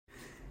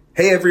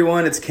Hey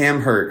everyone, it's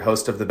Cam Hurt,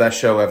 host of the Best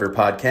Show Ever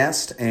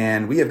podcast,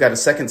 and we have got a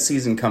second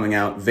season coming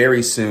out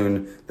very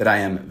soon that I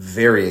am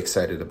very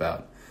excited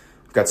about.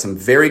 We've got some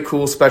very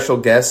cool special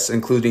guests,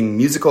 including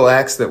musical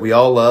acts that we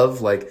all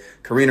love, like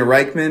Karina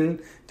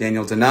Reichman,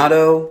 Daniel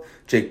Donato,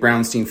 Jake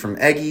Brownstein from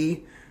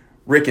Eggy,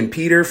 Rick and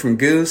Peter from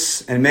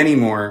Goose, and many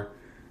more.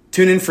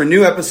 Tune in for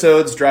new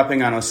episodes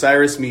dropping on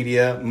Osiris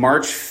Media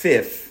March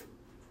 5th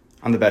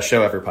on the Best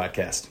Show Ever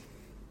podcast.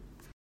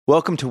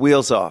 Welcome to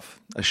Wheels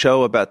Off, a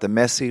show about the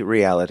messy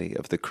reality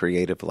of the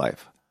creative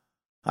life.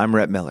 I'm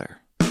Rhett Miller.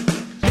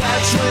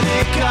 That's when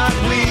it got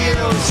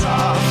wheels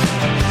off.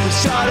 We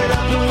started up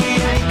and we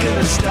ain't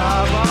gonna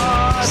stop.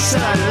 Oh,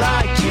 said I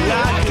liked you,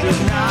 like it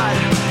or not.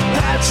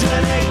 That's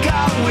when it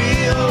got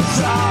wheels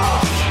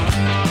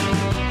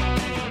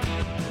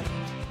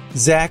off.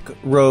 Zach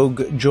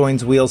Rogue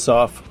joins Wheels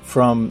Off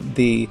from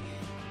the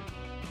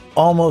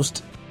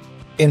almost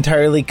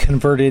entirely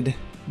converted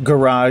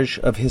garage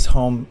of his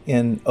home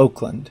in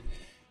Oakland.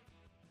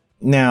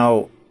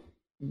 Now,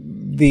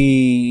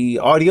 the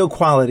audio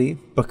quality,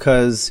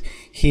 because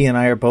he and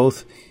I are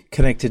both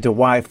connected to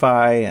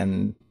Wi-Fi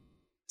and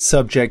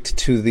subject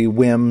to the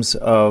whims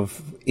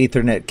of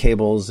Ethernet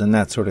cables and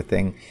that sort of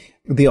thing,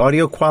 the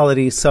audio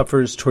quality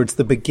suffers towards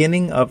the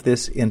beginning of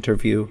this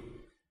interview.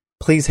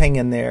 Please hang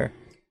in there.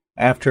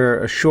 After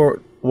a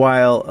short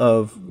while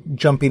of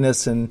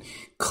jumpiness and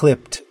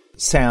clipped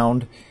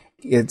sound,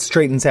 it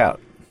straightens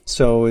out.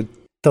 So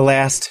the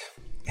last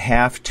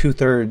half,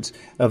 2/3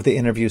 of the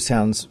interview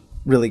sounds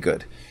really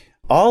good.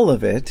 All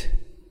of it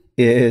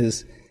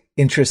is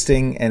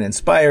interesting and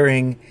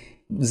inspiring.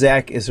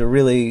 Zach is a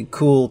really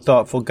cool,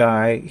 thoughtful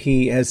guy.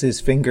 He has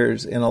his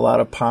fingers in a lot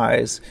of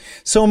pies.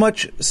 So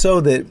much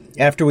so that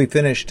after we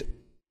finished,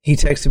 he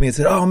texted me and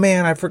said, "Oh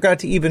man, I forgot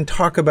to even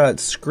talk about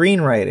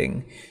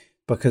screenwriting,"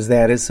 because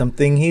that is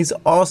something he's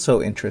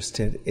also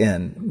interested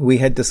in. We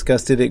had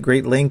discussed it at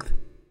great length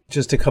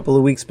just a couple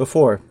of weeks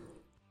before.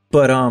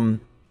 But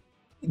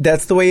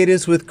that's the way it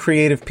is with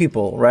creative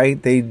people,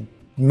 right? They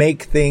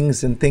make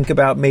things and think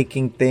about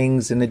making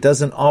things, and it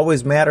doesn't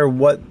always matter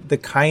what the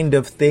kind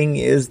of thing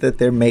is that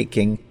they're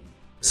making.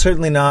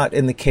 Certainly not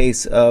in the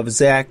case of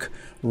Zach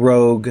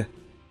Rogue.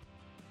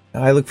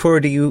 I look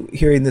forward to you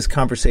hearing this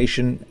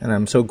conversation, and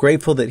I'm so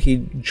grateful that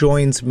he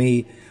joins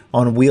me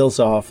on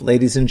Wheels Off.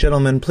 Ladies and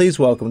gentlemen, please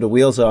welcome to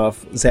Wheels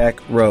Off, Zach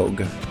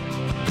Rogue.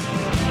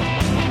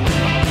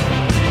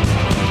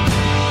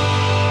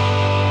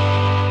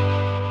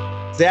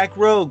 Zach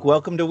Rogue,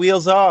 welcome to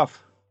Wheels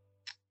Off.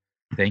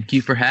 Thank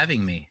you for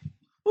having me.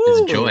 Woo.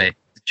 It's a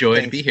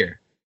joy. To be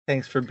here.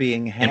 Thanks for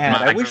being In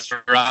had. my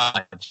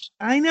garage.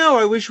 I know.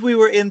 I wish we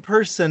were in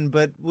person,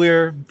 but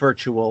we're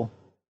virtual.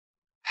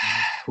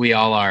 We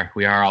all are.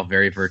 We are all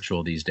very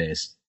virtual these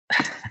days.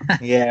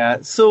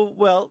 Yeah.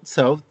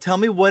 So tell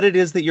me what it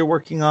is that you're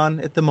working on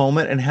at the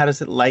moment, and how does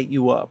it light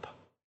you up?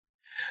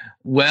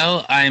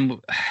 Well,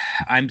 I'm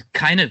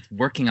kind of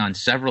working on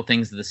several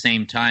things at the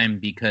same time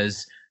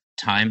because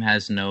time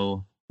has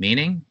no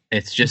meaning.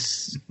 It's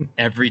just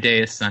every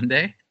day is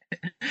Sunday.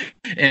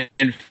 And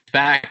in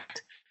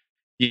fact,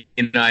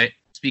 I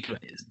speak of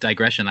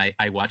digression.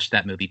 I watched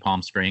that movie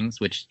Palm Springs,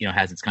 which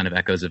has its kind of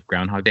echoes of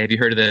Groundhog Day. Have you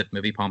heard of the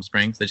movie Palm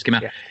Springs that just came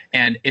out? Yeah.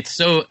 And it's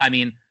so. I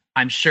mean,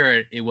 I'm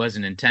sure it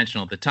wasn't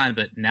intentional at the time,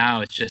 but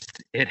now it's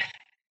just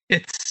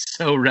it's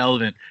so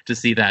relevant to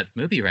see that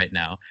movie right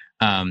now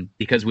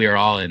because we are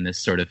all in this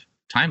sort of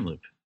time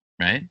loop,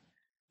 right?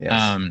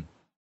 Yes.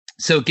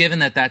 So given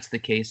that that's the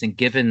case, and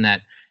given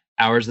that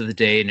hours of the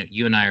day, and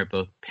you and I are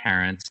both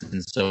parents,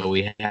 and so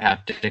we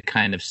have to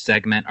kind of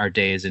segment our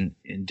days in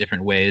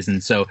different ways.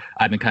 And so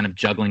I've been kind of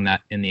juggling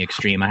that in the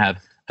extreme. I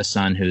have a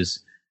son who's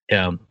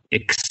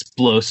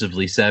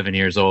explosively 7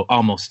 years old,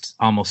 almost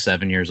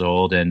 7 years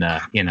old, and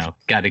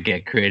got to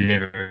get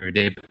creative every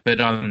day.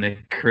 But on the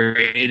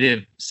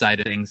creative side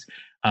of things,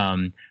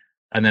 and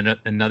then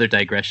another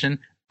digression.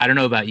 I don't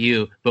know about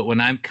you, but when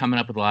I'm coming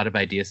up with a lot of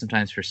ideas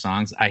sometimes for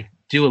songs, I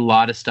do a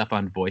lot of stuff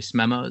on voice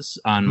memos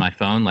on my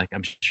phone. Like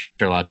I'm sure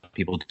a lot of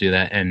people do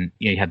that. And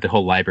you have the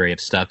whole library of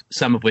stuff,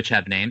 some of which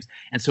have names.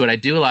 And so what I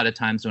do a lot of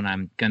times when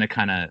I'm going to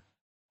kind of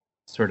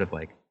sort of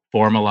like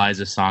formalize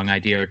a song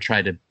idea or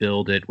try to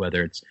build it,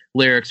 whether it's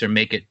lyrics or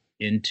make it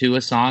into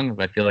a song, if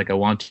I feel like I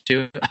want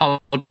to,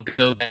 I'll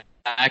go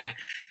back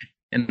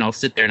and I'll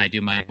sit there and I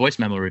do my voice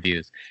memo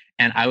reviews.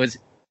 And I was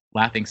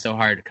laughing so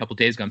hard a couple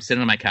days ago. I'm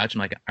sitting on my couch. I'm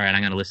like, all right,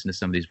 I'm going to listen to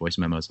some of these voice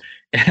memos.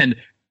 And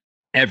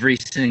every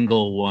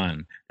single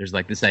one, there's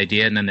like this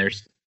idea, and then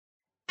there's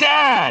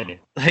Dad.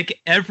 Like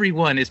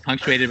everyone is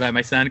punctuated by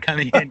my son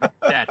coming in.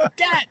 Dad,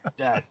 Dad,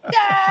 Dad,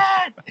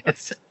 Dad.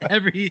 It's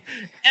every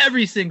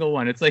single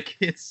one. It's like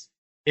it's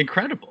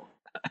incredible.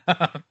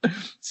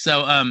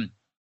 So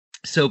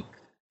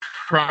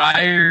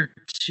prior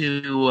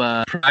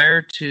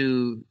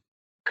to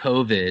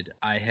COVID,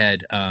 I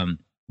had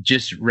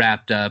just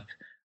wrapped up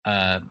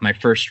my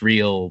first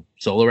real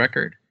solo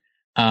record,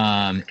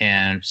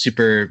 and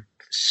super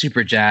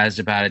jazzed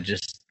about it.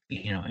 Just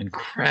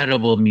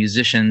incredible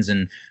musicians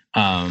and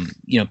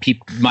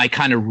My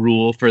kind of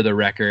rule for the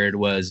record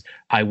was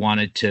I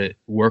wanted to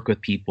work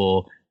with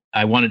people.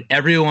 I wanted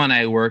everyone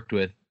I worked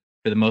with,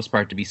 for the most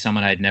part, to be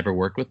someone I'd never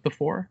worked with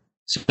before.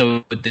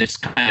 So this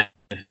kind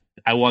of,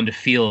 I wanted to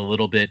feel a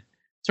little bit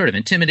sort of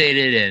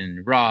intimidated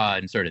and raw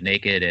and sort of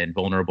naked and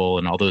vulnerable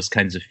and all those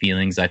kinds of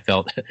feelings I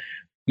felt. I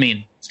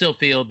mean, still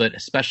feel, but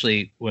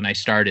especially when I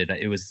started,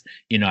 it was,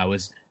 I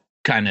was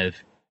kind of,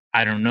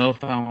 I don't know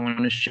if I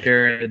want to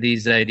share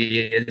these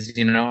ideas,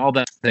 all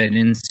that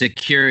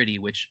insecurity,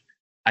 which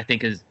I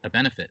think is a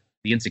benefit.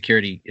 The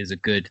insecurity is a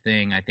good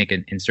thing, I think,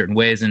 in certain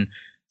ways. And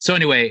so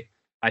anyway,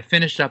 I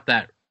finished up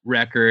that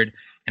record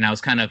and I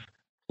was kind of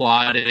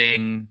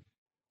plotting,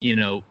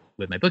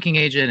 with my booking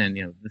agent and,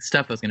 the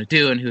stuff I was going to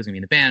do and who was going to be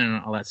in the band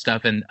and all that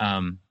stuff. And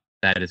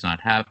that is not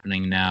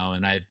happening now.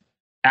 And I've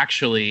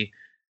actually,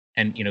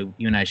 and, you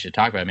and I should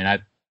talk about it. I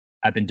mean,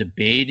 I've been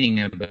debating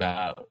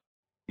about,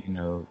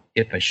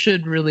 if I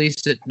should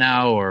release it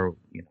now or,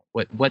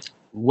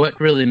 what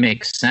really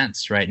makes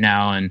sense right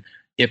now. And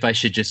if I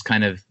should just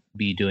kind of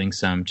be doing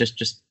some,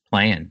 just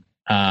playing.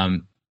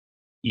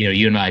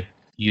 You and I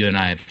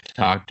have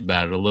talked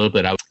about it a little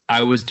bit.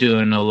 I was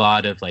doing a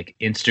lot of like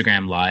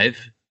Instagram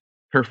Live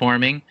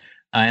performing,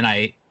 and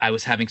I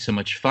was having so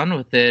much fun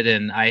with it,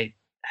 and I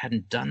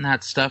hadn't done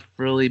that stuff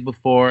really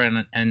before,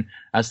 and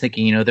I was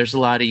thinking, there's a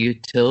lot of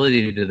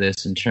utility to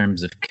this in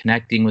terms of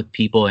connecting with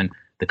people and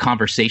the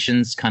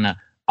conversations kind of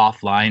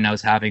offline I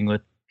was having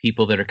with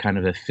people that are kind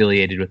of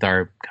affiliated with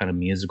our kind of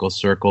musical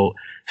circle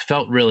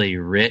felt really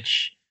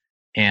rich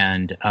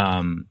and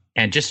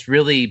just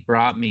really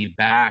brought me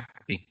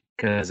back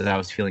because I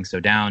was feeling so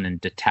down and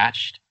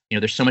detached.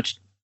 There's so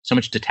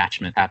much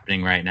detachment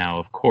happening right now.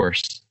 Of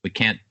course, we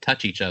can't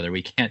touch each other.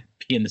 We can't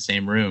be in the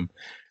same room.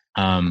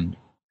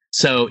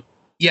 So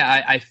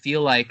yeah, I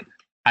feel like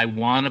I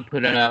want to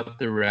put out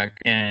the record,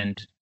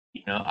 and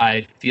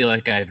I feel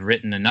like I've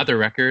written another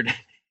record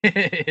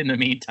in the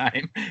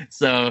meantime.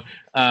 So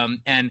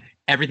and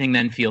everything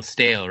then feels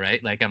stale,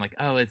 right? Like I'm like,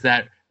 oh, is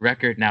that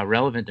record now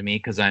relevant to me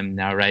because I'm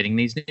now writing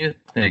these new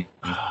things?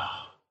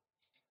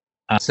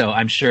 So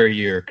I'm sure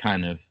you're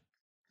kind of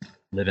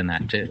living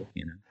that too,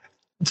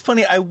 It's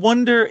funny. I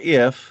wonder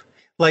if,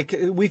 like,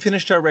 we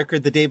finished our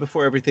record the day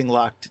before everything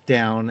locked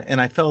down, and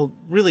I felt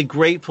really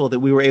grateful that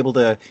we were able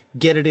to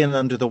get it in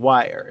under the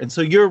wire. And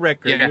so your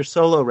record, your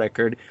solo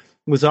record,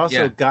 was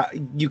also got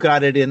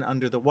it in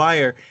under the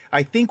wire.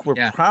 I think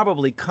we're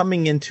probably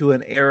coming into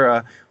an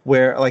era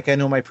where, like, I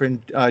know my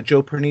friend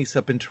Joe Pernice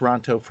up in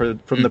Toronto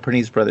from the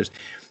Pernice Brothers.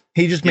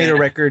 He just made a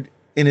record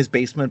in his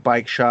basement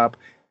bike shop.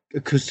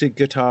 Acoustic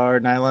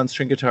guitar, nylon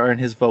string guitar, and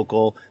his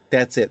vocal.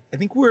 That's it. I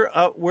think we're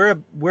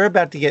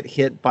about to get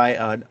hit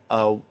by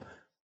a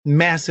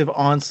massive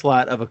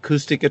onslaught of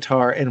acoustic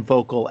guitar and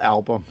vocal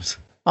albums.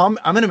 I'm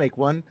going to make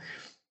one.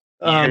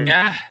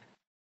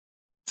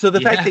 So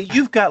the fact that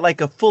you've got like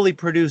a fully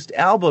produced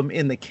album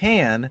in the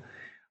can,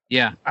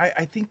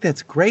 I think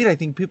that's great. I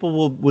think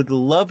people would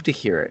love to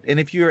hear it. And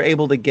if you're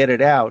able to get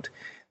it out,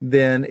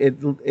 then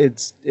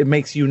it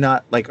makes you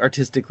not like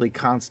artistically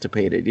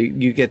constipated.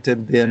 You get to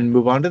then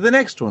move on to the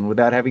next one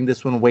without having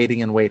this one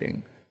waiting and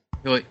waiting.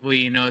 Well,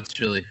 what's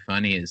really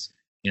funny is,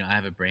 I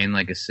have a brain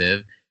like a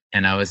sieve,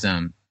 and I was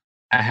I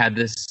had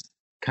this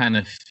kind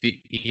of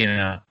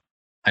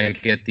I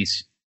get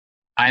these.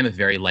 I'm a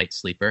very light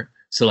sleeper,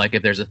 so like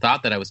if there's a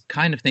thought that I was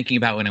kind of thinking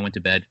about when I went to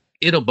bed,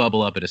 it'll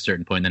bubble up at a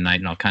certain point in the night,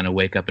 and I'll kind of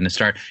wake up and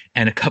start.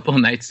 And a couple of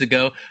nights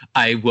ago,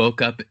 I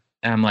woke up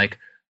and I'm like,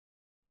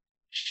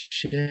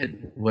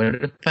 shit, what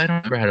if I don't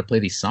remember how to play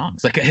these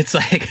songs? Like, it's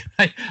like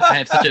I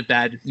have such a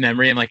bad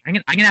memory. I'm like, I'm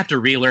gonna have to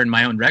relearn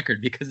my own record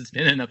because it's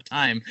been enough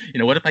time.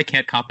 What if I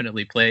can't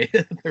competently play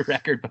the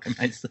record by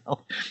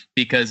myself?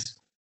 Because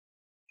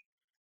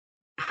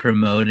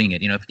promoting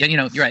it, you're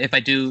right. If I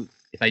do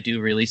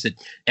release it,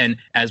 and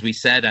as we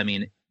said, I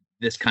mean,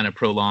 this kind of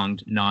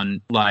prolonged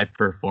non-live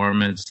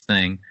performance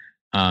thing,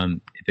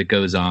 if it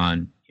goes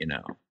on,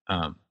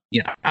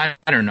 I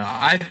don't know.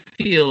 I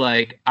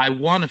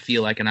want to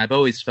feel like, and I've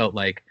always felt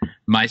like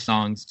my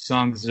songs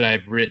that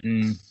I've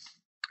written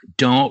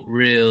don't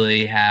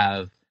really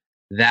have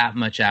that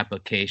much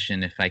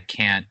application if I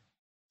can't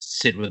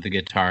sit with the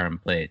guitar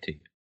and play it to you.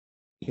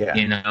 Yeah.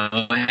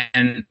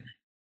 And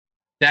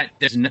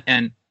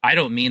and I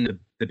don't mean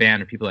the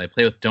band or people I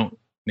play with don't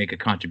make a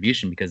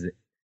contribution, because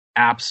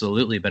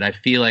absolutely. But I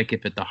feel like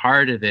if at the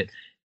heart of it,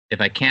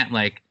 if I can't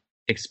like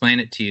explain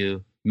it to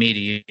you, me to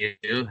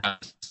you, how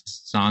the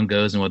song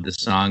goes and what the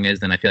song is,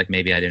 then I feel like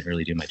maybe I didn't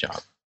really do my job.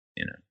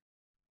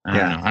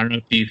 I don't know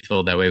if you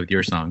feel that way with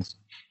your songs.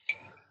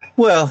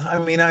 Well, I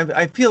mean,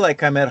 I feel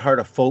like I'm at heart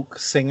a folk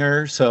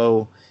singer,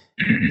 so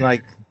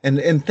like,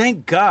 and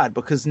thank God,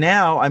 because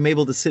now I'm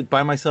able to sit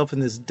by myself in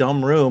this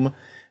dumb room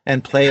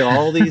and play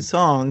all these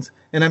songs,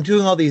 and I'm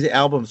doing all these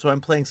albums, so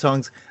I'm playing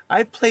songs.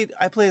 I played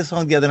a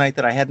song the other night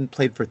that I hadn't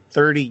played for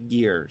 30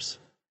 years.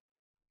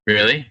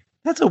 Really?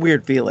 That's a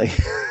weird feeling.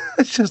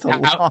 It's just a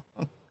long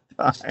time.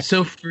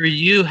 So for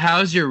you,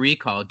 how's your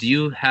recall? Do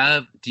you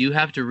have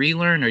to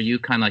relearn, or you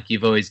kind of like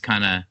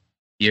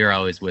you're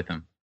always with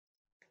them?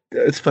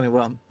 It's funny.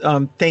 Well,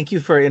 thank you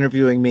for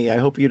interviewing me. I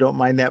hope you don't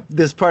mind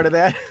this part of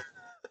that.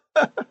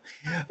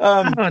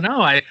 Oh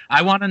no,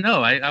 I want to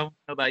know. I want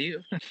to know about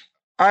you.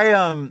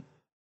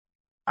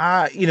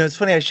 It's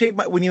funny.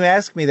 When you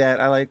ask me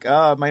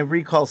that, my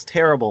recall's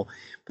terrible,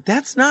 but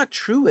that's not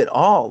true at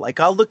all. Like,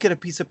 I'll look at a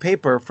piece of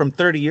paper from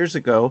 30 years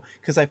ago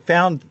because I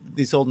found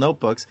these old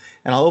notebooks,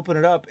 and I'll open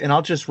it up and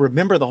I'll just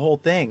remember the whole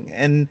thing.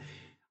 And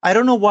I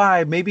don't know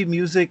why. Maybe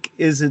music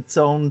is its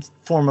own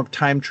form of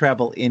time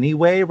travel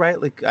anyway,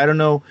 right? Like, I don't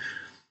know.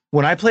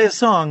 When I play a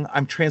song,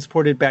 I'm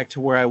transported back to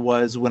where I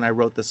was when I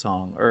wrote the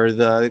song, or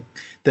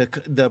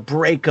the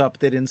breakup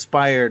that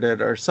inspired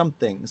it, or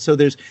something. So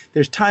there's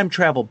time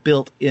travel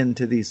built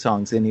into these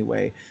songs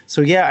anyway.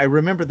 So yeah, I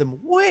remember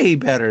them way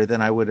better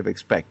than I would have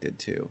expected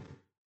to.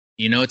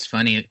 You know, it's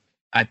funny.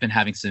 I've been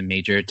having some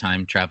major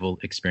time travel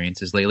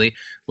experiences lately.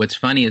 What's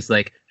funny is,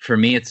 like, for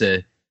me, it's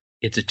a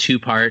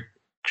two-part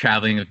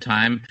traveling of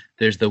time.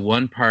 There's the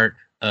one part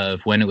of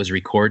when it was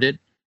recorded.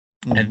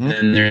 Mm-hmm. And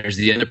then there's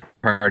the other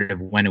part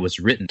of when it was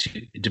written,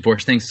 to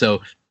divorce things.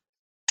 So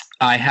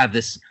I have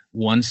this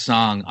one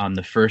song on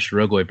the first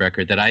Rogoy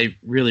record that I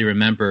really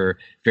remember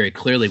very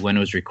clearly when it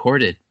was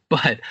recorded.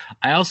 But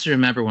I also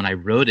remember when I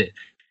wrote it.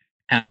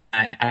 And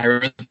I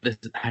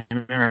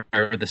remember I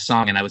wrote the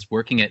song, and I was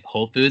working at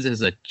Whole Foods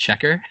as a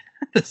checker.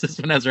 This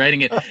is when I was writing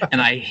it. And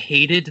I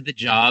hated the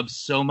job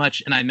so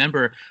much. And I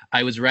remember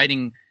I was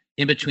writing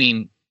in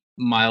between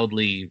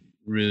mildly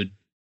rude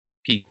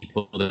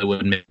people that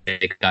would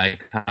make eye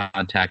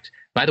contact.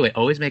 By the way,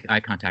 always make eye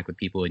contact with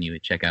people when you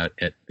check out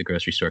at the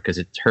grocery store, because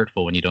it's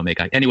hurtful when you don't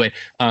make eye. Anyway,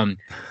 and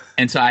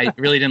so I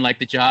really didn't like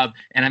the job.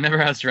 And I remember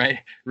I was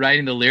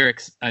writing the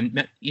lyrics.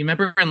 You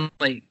remember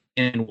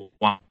in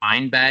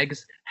wine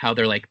bags how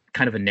they're like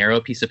kind of a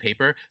narrow piece of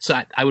paper?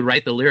 So I would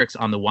write the lyrics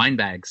on the wine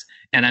bags.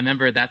 And I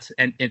remember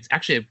and it's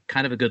actually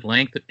kind of a good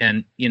length.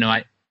 And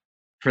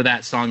for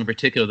that song in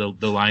particular,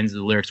 the lines of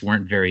the lyrics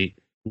weren't very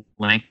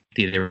lengthy.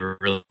 They were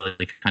really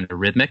kind of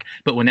rhythmic.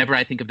 But whenever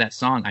I think of that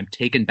song, I'm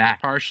taken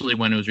back, partially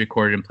when it was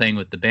recorded and playing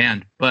with the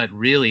band, but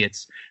really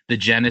it's the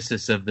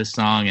genesis of the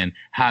song and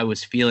how I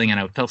was feeling. And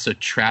I felt so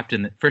trapped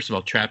first of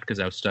all, trapped because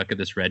I was stuck at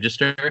this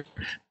register,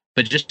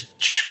 but just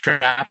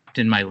trapped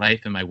in my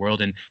life and my world,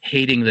 and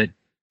hating that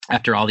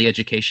after all the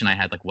education I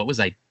had, like, what was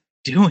I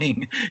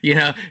doing?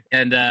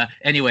 And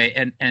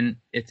anyway, and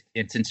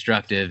it's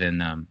instructive.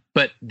 And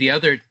but the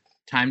other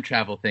time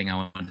travel thing I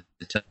wanted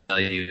to tell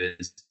you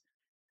is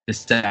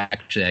this.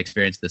 Actually, I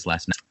experienced this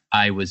last night.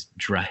 I was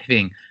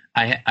driving.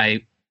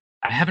 I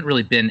haven't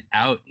really been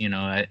out.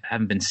 I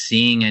haven't been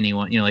seeing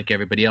anyone. Like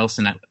everybody else.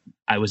 And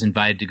I was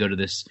invited to go to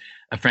this.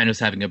 A friend was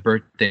having a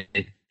birthday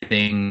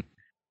thing.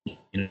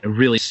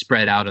 Really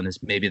spread out on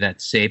this. Maybe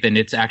that's safe. And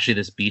it's actually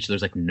this beach.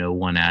 There's like no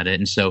one at it.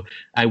 And so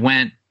I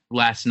went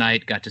last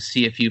night. Got to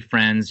see a few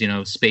friends.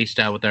 Spaced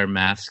out with our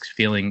masks,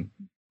 feeling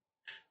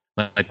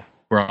like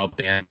we're all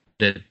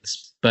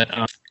bandits. But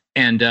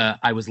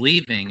I was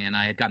leaving, and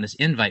I had gotten this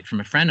invite from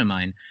a friend of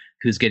mine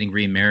who's getting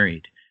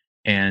remarried.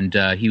 And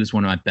he was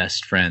one of my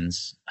best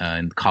friends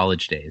in the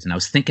college days. And I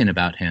was thinking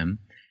about him.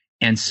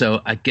 And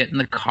so I get in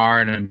the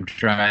car, and I'm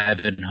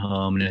driving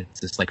home, and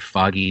it's this like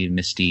foggy,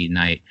 misty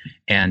night.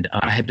 And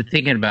I had been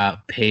thinking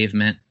about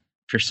Pavement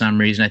for some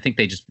reason. I think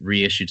they just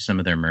reissued some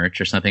of their merch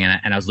or something.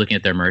 And I was looking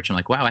at their merch. I'm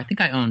like, wow, I think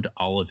I owned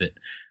all of it.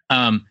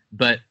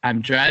 But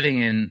I'm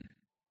driving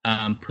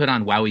and put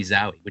on Wowie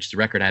Zowie, which is a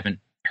record I haven't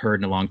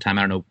heard in a long time.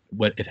 I don't know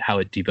how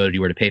it devoted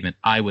you were to Pavement.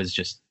 I was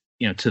just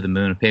to the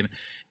moon with Pavement,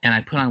 and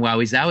I put on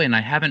Wowie Zowie, and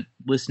I haven't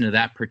listened to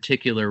that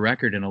particular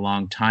record in a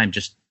long time,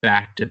 just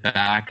back to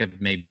back. I've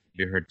maybe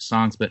heard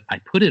songs, but I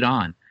put it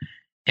on,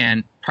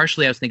 and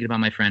partially I was thinking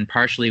about my friend,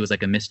 partially it was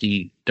like a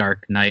misty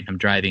dark night. I'm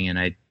driving, and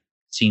I'd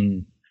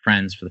seen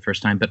friends for the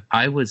first time, but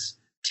I was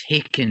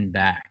taken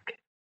back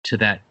to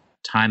that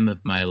time of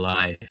my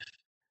life.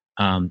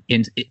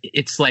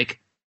 It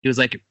was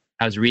like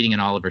I was reading an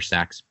Oliver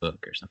Sacks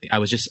book or something.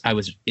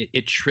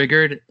 It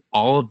triggered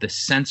all of the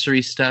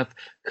sensory stuff,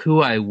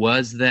 who I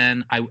was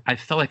then. I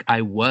felt like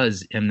I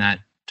was in that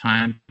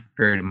time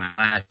period of my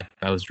life.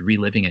 I was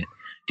reliving it.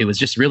 It was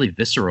just really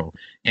visceral.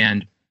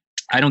 And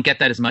I don't get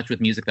that as much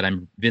with music that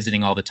I'm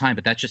visiting all the time,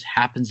 but that just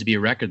happens to be a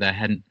record that I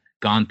hadn't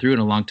gone through in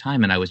a long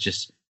time. And I was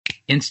just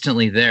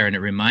instantly there. And it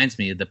reminds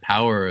me of the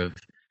power of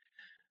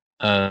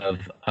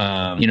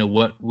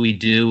what we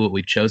do, what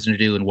we've chosen to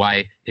do, and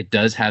why it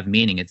does have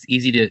meaning. It's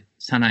easy to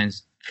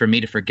sometimes for me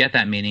to forget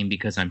that meaning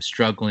because I'm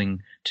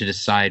struggling to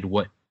decide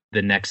what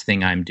the next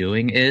thing I'm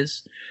doing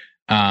is.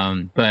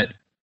 But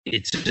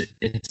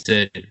it's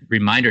a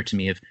reminder to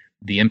me of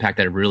the impact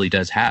that it really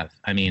does have.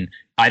 I mean,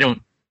 I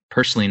don't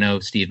personally know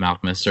Steve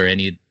Malkmus or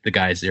any of the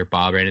guys there,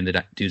 Bob or any of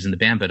the dudes in the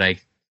band, but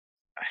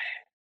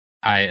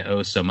I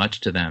owe so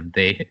much to them.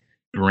 They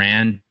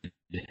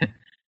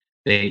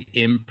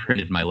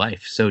imprinted my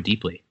life so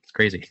deeply. It's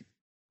crazy.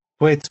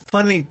 Well, it's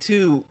funny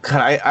too.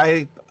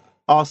 I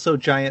also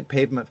giant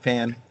Pavement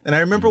fan, and I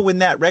remember when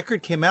that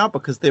record came out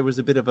because there was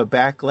a bit of a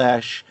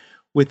backlash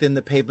within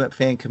the Pavement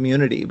fan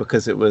community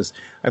because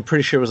I'm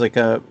pretty sure it was like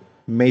a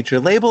major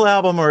label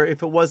album, or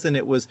if it wasn't,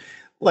 it was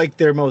like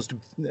their most,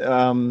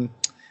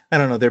 I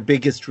don't know, their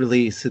biggest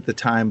release at the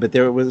time, but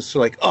there was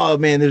like, oh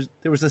man,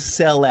 there was a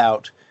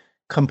sellout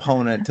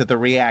component to the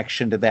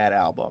reaction to that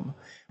album.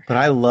 But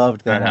I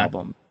loved that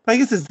album. I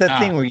guess it's that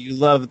thing where you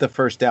love the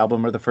first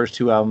album or the first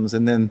two albums,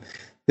 and then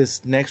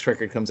this next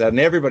record comes out, and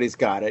everybody's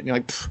got it, and you're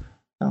like,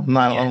 I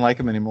don't like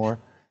them anymore.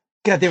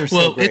 God, they were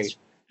so great.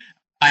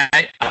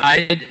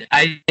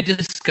 I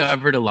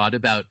discovered a lot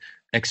about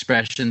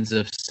expressions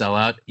of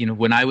sellout. You know,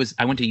 when I went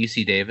to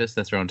UC Davis,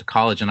 that's where I went to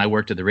college, and I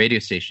worked at the radio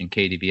station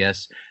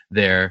KDBS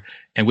there,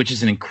 and which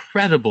is an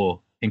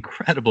incredible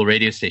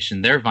radio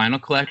station. Their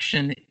vinyl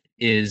collection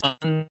is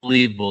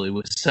unbelievable. It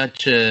was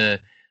such a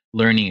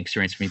learning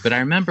experience for me. But I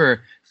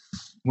remember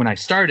when I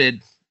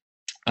started,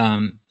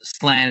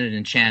 Slanted,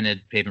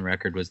 Enchanted, Pavement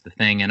Record was the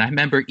thing, and I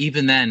remember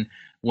even then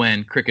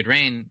when Crooked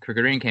Rain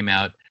came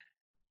out,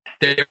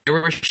 there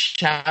were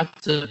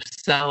shouts of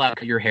 "Sell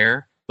Out Your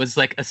Hair" was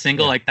like a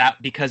single like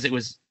that because it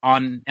was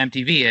on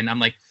MTV, and I'm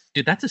like,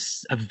 dude,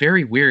 that's a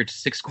very weird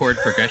 6-chord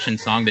progression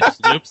song that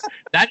just loops.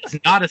 That is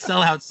not a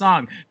sellout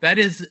song. That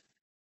is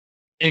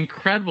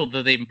incredible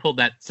that they even pulled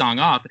that song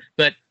off.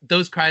 But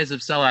those cries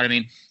of sellout, I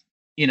mean,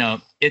 you know,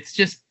 it's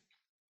just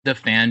the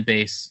fan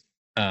base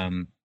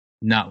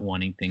not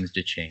wanting things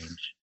to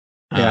change.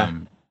 Yeah.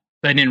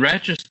 But in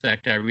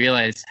retrospect, I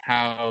realized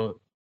how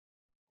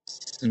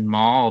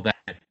small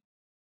that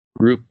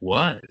group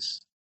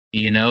was.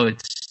 You know,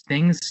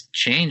 things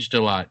changed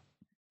a lot.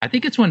 I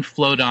think it's when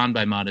 "Float On"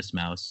 by Modest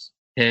Mouse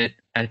hit.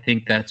 I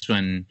think that's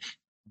when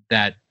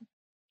that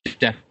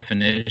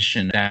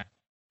definition, that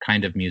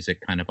kind of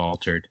music kind of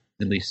altered.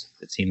 At least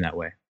it seemed that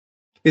way.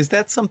 Is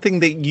that something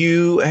that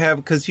you have,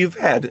 because you've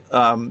had,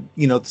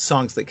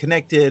 songs that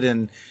connected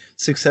and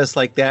success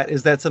like that.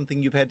 Is that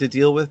something you've had to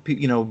deal with,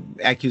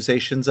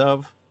 accusations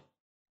of?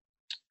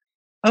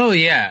 Oh,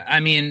 yeah. I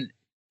mean,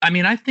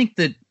 I think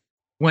that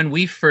when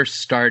we first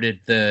started,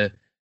 the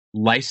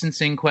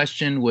licensing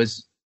question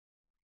was,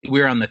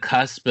 we were on the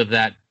cusp of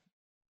that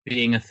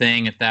being a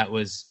thing. If that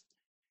was,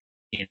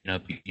 you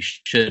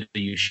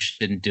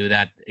shouldn't do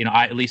that. You know,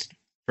 at least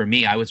for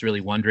me, I was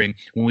really wondering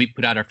when we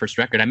put out our first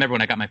record. I remember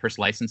when I got my first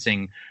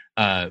licensing,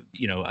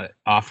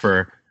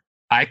 offer,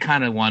 I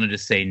kind of wanted to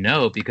say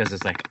no because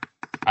it's like,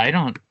 I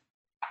don't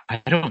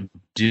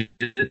do,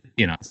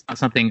 it's not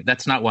something,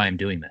 that's not why I'm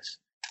doing this.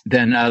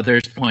 Then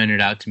others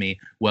pointed out to me,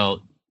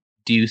 well,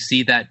 do you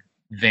see that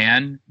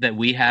van that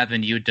we have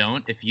and you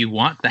don't? If you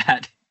want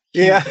that,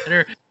 yeah,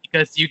 better,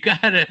 because you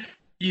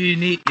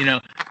need,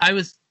 I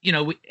was,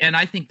 and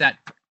I think that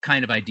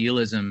kind of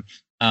idealism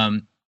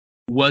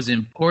was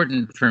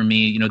important for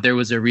me. You know, there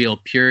was a real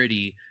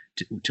purity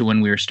to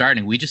when we were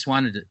starting. We just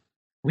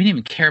we didn't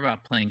even care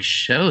about playing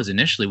shows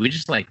initially. We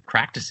just like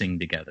practicing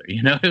together.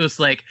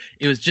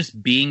 It was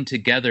just being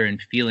together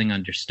and feeling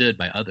understood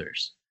by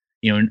others.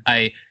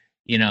 If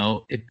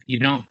you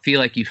don't feel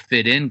like you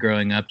fit in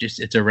growing up,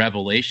 it's a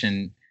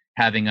revelation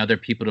having other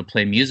people to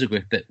play music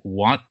with that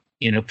want,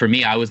 for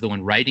me, I was the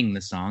one writing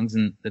the songs,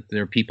 and that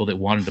there are people that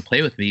wanted to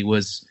play with me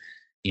was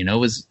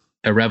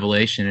a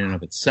revelation in and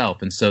of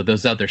itself. And so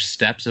those other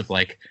steps of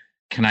like,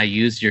 can I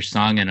use your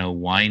song in a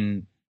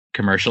wine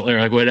commercial or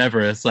like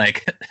whatever? It's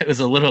like, it was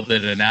a little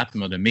bit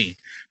anathema to me,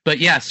 but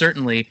yeah,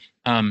 certainly.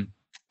 And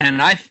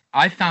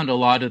I found a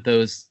lot of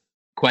those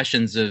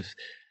questions and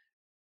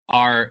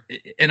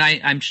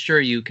I'm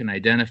sure you can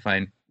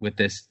identify with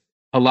this.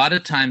 A lot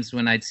of times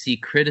when I'd see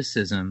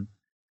criticism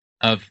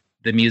of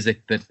the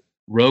music that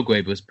Rogue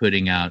Wave was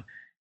putting out,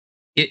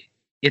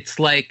 it's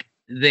like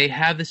they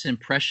have this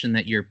impression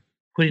that you're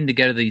putting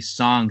together these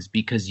songs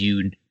because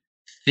you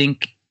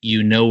think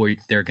where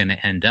they're going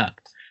to end up.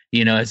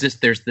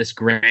 There's this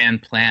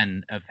grand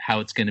plan of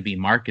how it's going to be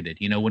marketed.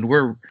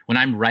 When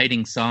I'm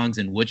writing songs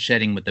and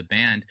woodshedding with the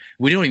band,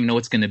 we don't even know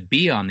what's going to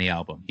be on the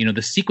album. The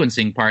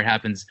sequencing part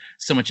happens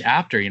so much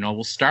after.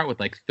 We'll start with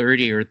like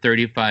 30 or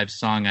 35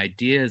 song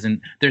ideas,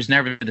 and there's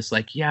never this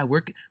like, yeah,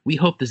 we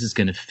hope this is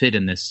going to fit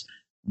in this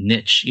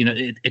niche.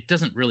 It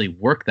doesn't really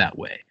work that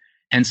way.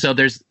 And so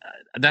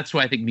that's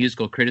why I think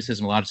musical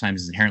criticism a lot of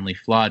times is inherently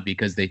flawed,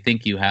 because they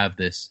think you have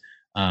this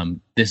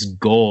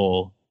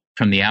goal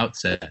from the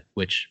outset,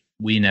 which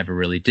we never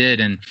really did.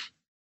 And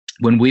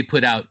when we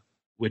put out,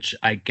 which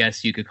I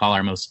guess you could call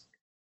our most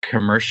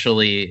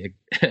commercially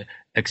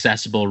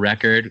accessible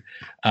record,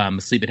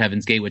 Sleep at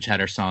Heaven's Gate, which had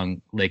our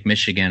song Lake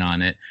Michigan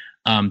on it,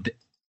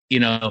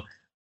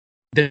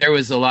 there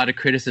was a lot of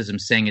criticism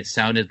saying it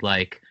sounded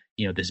like,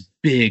 this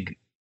big,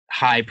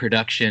 high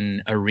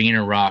production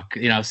arena rock.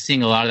 I was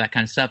seeing a lot of that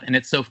kind of stuff. And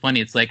it's so funny.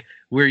 It's like,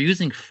 we're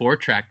using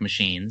 4-track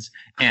machines,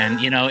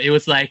 and it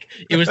was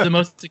the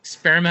most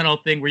experimental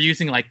thing. We're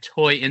using like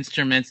toy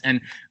instruments, and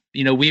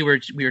we were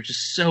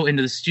just so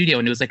into the studio,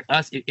 and it was like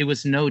us. It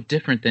was no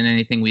different than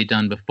anything we'd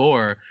done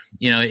before.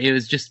 It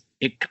was just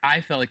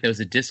I felt like there was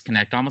a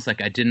disconnect, almost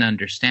like I didn't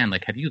understand.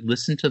 Like, have you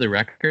listened to the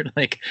record?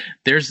 Like,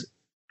 there's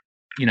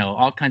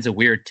all kinds of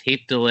weird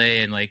tape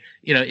delay, and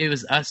it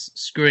was us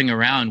screwing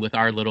around with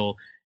our little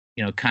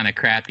kind of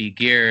crappy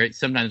gear.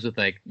 Sometimes with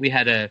we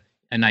had a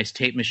nice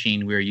tape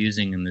machine we were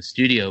using in the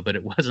studio, but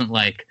it wasn't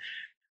like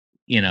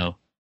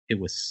it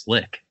was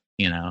slick,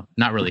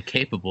 not really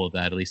capable of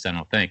that, at least I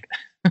don't think.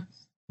 Oh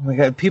my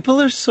God,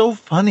 people are so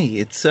funny.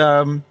 It's,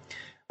 but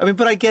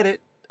I get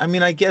it. I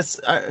mean, I guess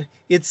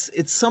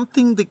it's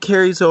something that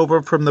carries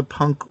over from the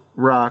punk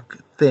rock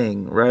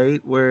thing,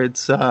 right? Where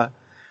it's like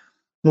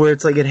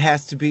it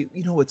has to be.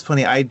 What's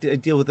funny? I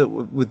deal with it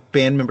with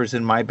band members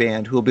in my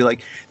band who will be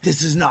like,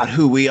 "This is not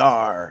who we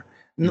are."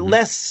 Mm-hmm.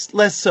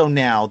 Less so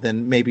now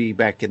than maybe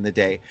back in the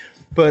day.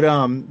 But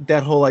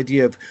that whole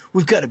idea of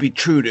we've got to be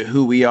true to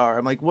who we are.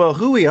 I'm like, well,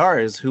 who we are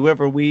is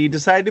whoever we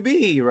decide to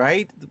be,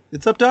 right?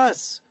 It's up to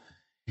us.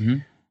 Mm-hmm.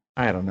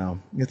 I don't know.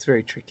 It's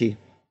very tricky.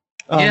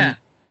 Yeah.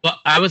 Well,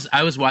 I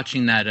was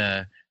watching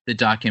that the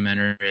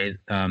documentary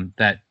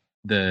that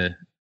the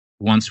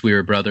Once We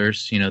Were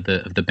Brothers,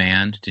 the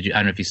band. I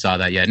don't know if you saw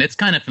that yet. And it's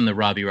kind of from the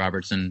Robbie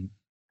Robertson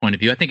point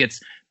of view. I think it's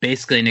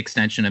basically an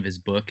extension of his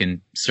book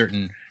in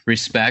certain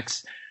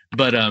respects.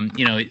 But and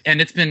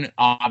it's been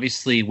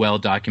obviously well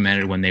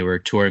documented when they were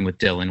touring with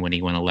Dylan when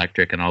he went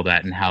electric and all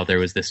that, and how there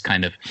was this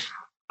kind of,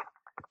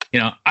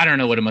 I don't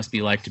know what it must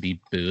be like to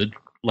be booed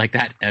like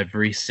that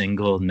every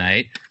single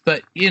night.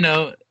 But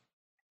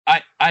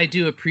I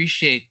do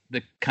appreciate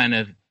the kind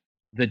of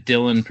the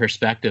Dylan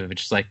perspective.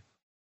 It's just like,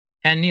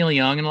 and Neil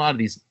Young and a lot of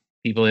these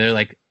people, they're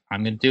like,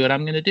 I'm going to do what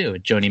I'm going to do.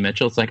 Joni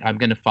Mitchell, it's like, I'm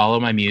going to follow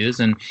my muse.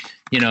 And,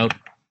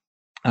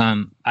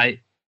 I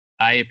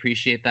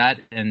appreciate that.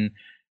 And,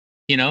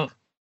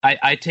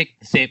 I take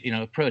the same,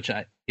 approach.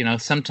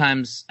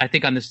 Sometimes I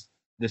think on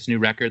this new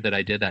record that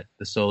I did,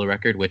 the solo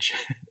record, which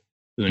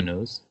who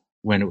knows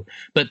when,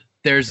 but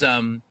there's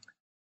a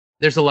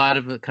lot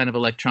of kind of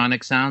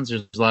electronic sounds.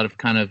 There's a lot of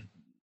kind of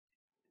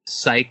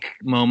psych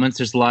moments.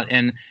 There's a lot,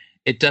 and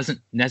it doesn't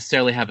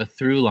necessarily have a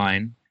through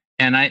line.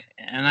 And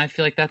I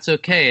feel like that's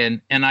okay.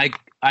 And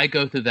I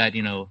go through that,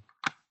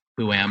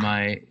 who am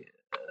I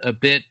a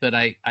bit, but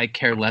I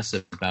care less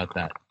about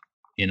that.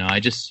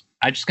 I'm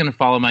just going to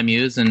follow my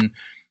muse. And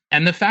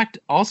the fact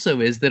also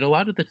is that a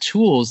lot of the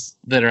tools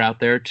that are out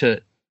there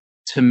to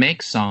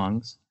make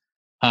songs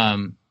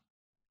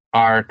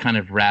are kind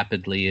of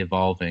rapidly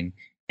evolving.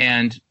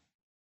 And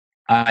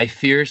I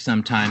fear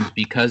sometimes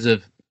because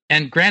of,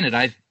 and granted,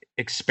 I've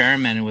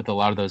experimented with a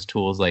lot of those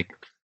tools, like,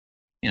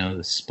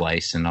 the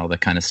splice and all that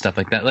kind of stuff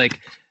like that.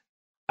 Like,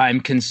 I'm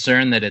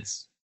concerned that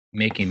it's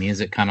making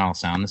music kind of all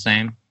sound the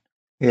same.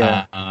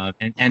 Yeah.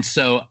 And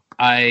so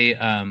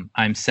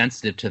I'm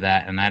sensitive to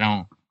that. And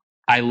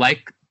I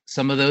like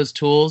some of those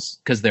tools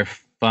because they're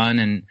fun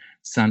and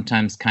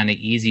sometimes kind of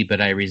easy,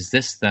 but I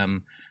resist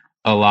them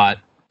a lot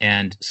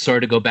and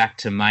sort of go back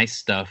to my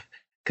stuff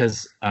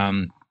because,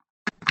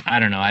 I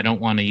don't know. I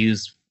don't want to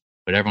use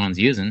what everyone's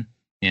using,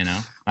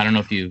 I don't know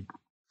if you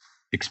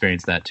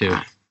experienced that too.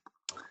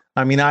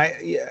 I mean,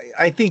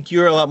 I think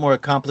you're a lot more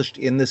accomplished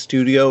in the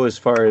studio as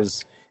far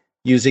as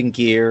using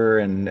gear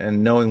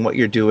and knowing what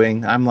you're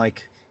doing. I'm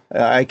like,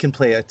 I can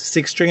play a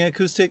 6-string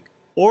acoustic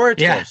or a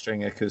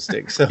 12-string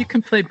acoustic. So you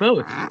can play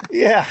both.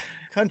 Yeah,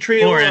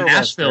 country or a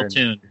Nashville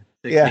Western tune.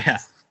 Yeah,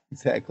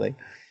 exactly.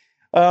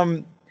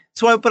 But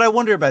I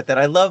wonder about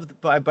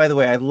that. By the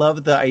way, I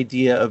love the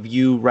idea of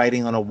you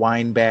writing on a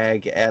wine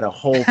bag at a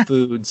Whole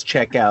Foods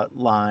checkout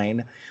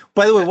line.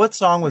 By the way, what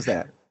song was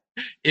that?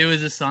 It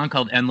was a song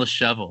called Endless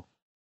Shovel.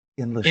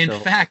 In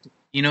fact,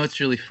 what's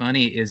really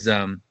funny is,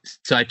 so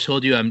I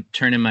told you I'm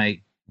turning my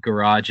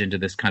garage into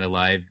this kind of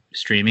live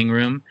streaming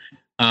room.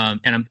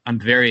 And I'm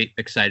very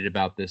excited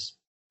about this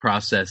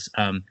process.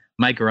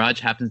 My garage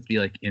happens to be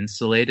like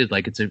insulated.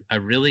 Like it's a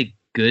really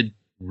good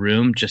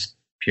room, just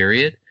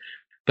period.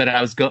 But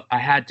I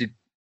had to,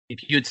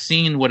 if you had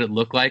seen what it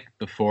looked like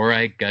before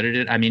I gutted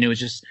it, I mean,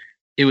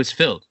 it was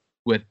filled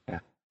with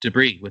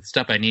debris, with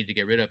stuff I needed to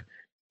get rid of.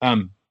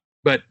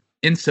 But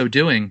in so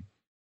doing,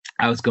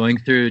 I was going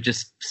through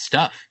just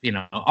stuff,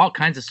 all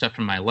kinds of stuff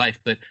from my life,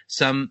 but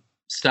some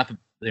stuff,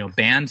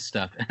 band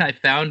stuff. And I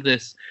found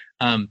this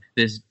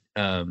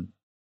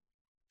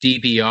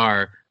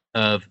DVR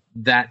of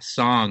that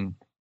song,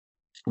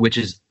 which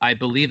is, I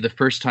believe, the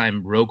first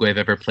time Rogue Wave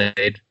ever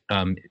played,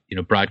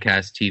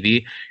 broadcast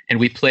TV. And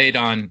we played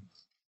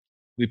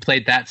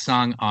that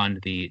song on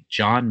the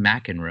John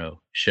McEnroe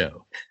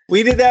show.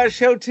 We did that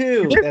show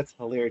too. That's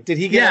hilarious. Did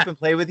he get up and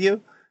play with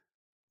you?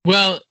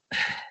 Well,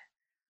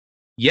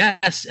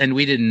 yes, and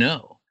we didn't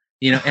know,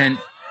 and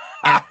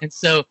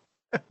so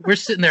we're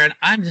sitting there,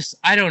 and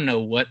I don't know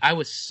what, I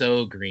was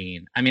so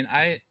green. I mean,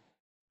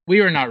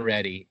 we were not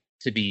ready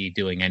to be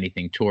doing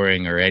anything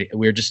touring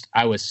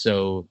I was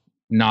so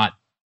not,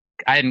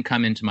 I hadn't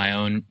come into my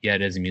own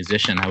yet as a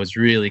musician. I was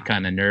really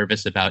kind of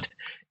nervous about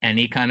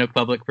any kind of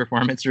public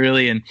performance,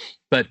 really.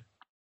 But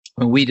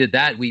when we did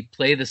that, we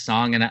played the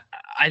song, and I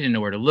didn't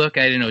know where to look.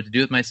 I didn't know what to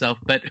do with myself.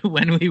 But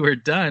when we were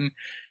done,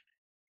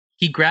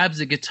 he grabs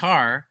a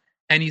guitar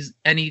and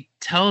he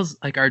tells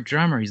like our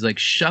drummer, he's like,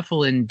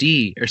 shuffle in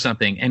D or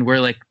something. And we're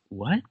like,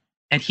 what?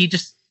 And he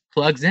just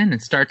plugs in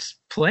and starts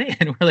playing.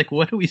 And we're like,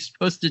 what are we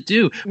supposed to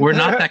do? We're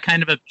not that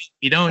kind of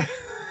you don't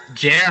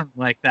jam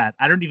like that.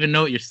 I don't even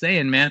know what you're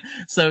saying, man.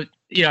 So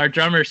our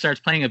drummer starts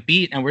playing a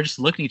beat, and we're just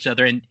looking at each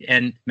other,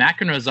 and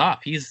McEnroe's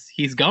off.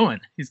 He's going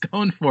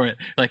for it.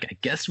 Like, I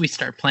guess we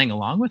start playing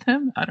along with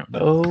him. I don't know.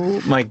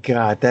 Oh my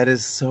God, that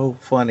is so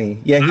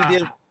funny. Yeah, he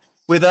did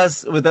with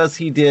us. With us,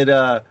 he did.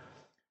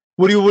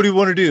 What do you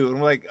want to do? And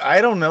I'm like,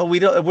 I don't know. We're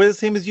the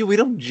same as you. We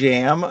don't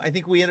jam. I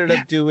think we ended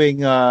up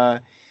doing.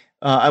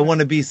 I Want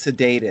to Be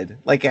Sedated,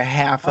 like a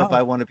half of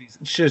I Want to Be.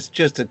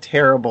 Just a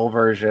terrible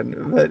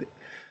version, but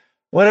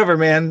whatever,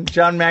 man.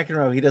 John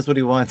McEnroe, he does what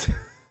he wants.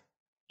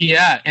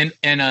 Yeah, and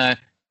I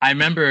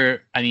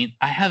remember. I mean,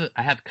 I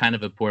have kind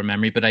of a poor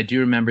memory, but I do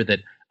remember that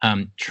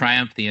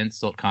Triumph the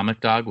Insult Comic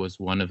Dog was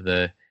one of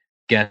the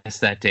guests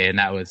that day, and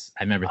I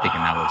remember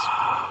thinking that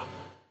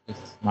was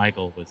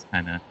Michael was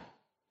kind of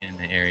in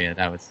the area.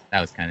 That was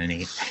kind of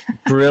neat.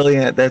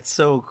 Brilliant. That's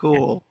so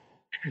cool.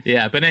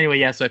 Yeah, but anyway,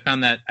 yeah. So I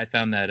found that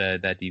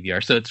that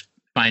DVR. So it's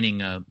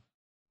finding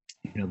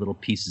little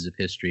pieces of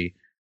history.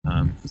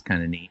 It's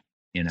kind of neat.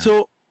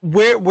 So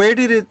where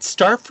did it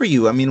start for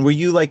you? I mean, were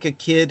you like a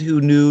kid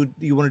who knew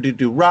you wanted to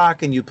do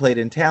rock and you played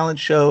in talent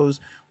shows?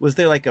 Was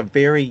there like a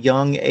very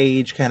young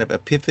age kind of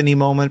epiphany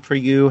moment for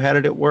you? How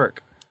did it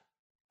work?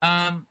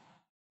 Well,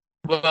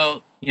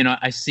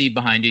 I see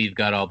behind you, you've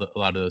got a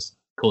lot of those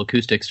cool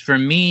acoustics. For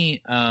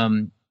me,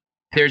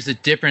 there's a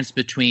difference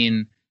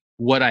between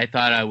what I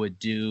thought I would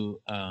do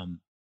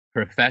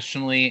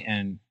professionally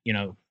and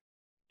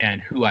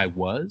who I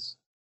was.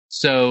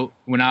 So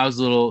when I was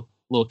a little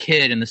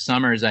kid in the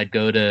summers, I'd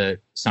go to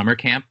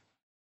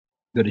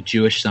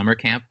Jewish summer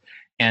camp,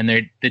 and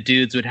the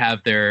dudes would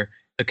have their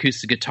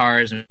acoustic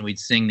guitars, and we'd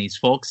sing these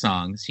folk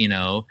songs.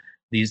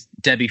 These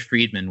Debbie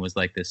Friedman was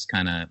like this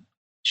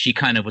she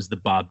kind of was the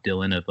Bob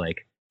Dylan of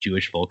like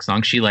Jewish folk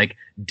songs. She like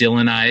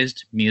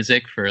Dylanized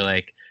music for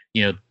like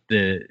I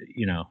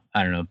don't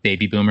know,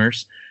 baby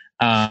boomers.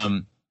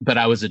 But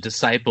I was a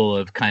disciple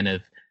of kind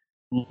of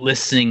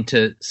listening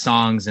to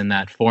songs in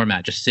that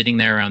format, just sitting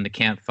there around the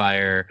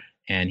campfire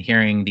and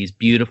hearing these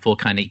beautiful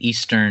kind of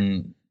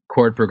Eastern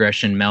chord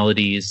progression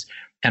melodies.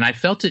 And I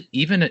felt it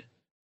even at,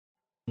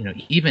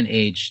 even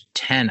age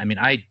 10. I mean,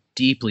 I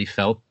deeply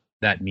felt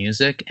that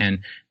music and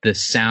the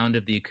sound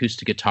of the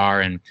acoustic guitar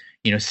and,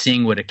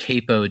 seeing what a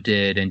capo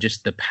did and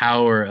just the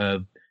power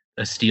of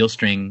a steel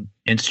string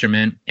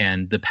instrument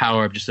and the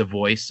power of just a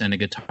voice and a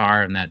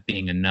guitar and that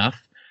being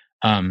enough.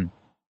 I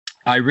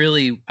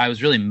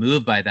was really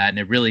moved by that, and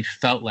it really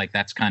felt like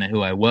that's kind of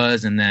who I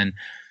was. And then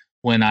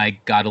when I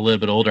got a little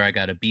bit older, I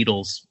got a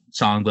Beatles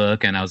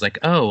songbook, and I was like,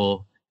 oh,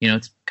 well,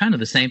 it's kind of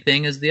the same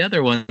thing as the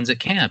other ones at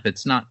camp.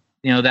 It's not,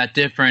 that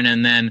different.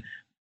 And then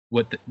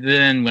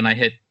then when I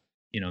hit,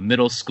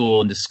 middle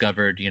school and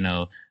discovered,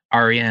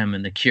 REM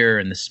and The Cure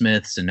and the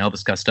Smiths and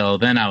Elvis Costello,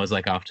 then I was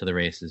like off to the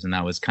races. And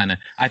that was I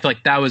felt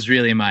like that was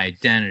really my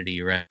identity,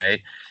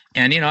 right?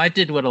 And, I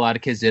did what a lot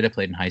of kids did. I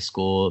played in high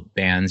school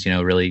bands,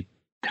 really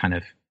kind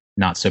of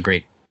not so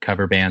great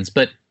cover bands.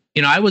 But,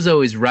 I was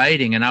always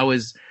writing, and I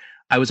was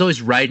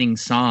always writing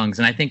songs.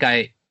 And I think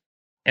I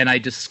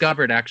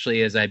discovered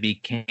actually as I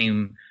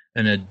became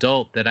an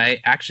adult that I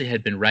actually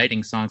had been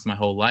writing songs my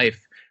whole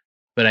life,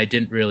 but I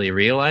didn't really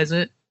realize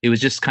it. It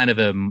was just kind of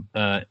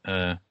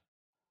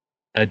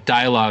a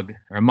dialogue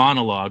or a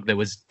monologue that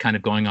was kind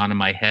of going on in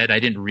my head. I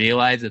didn't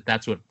realize that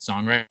that's what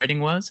songwriting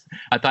was.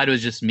 I thought it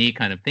was just me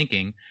kind of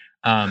thinking.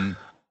 And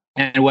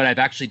what I've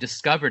actually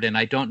discovered, and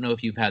I don't know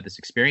if you've had this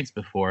experience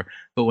before,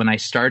 but when I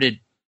started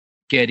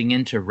getting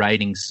into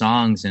writing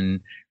songs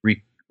and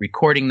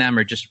recording them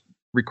or just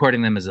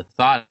recording them as a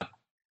thought,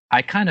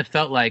 I kind of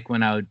felt like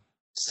when I would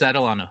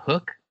settle on a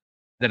hook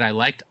that I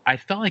liked, I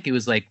felt like it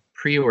was like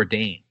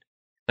preordained.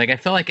 Like I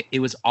felt like it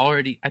was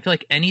already, I feel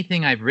like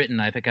anything I've written,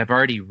 I think I've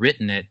already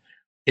written it.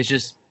 It's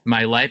just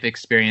my life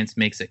experience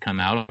makes it come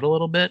out a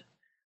little bit.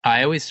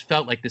 I always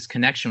felt like this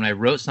connection when I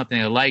wrote something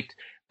I liked,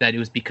 that it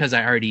was because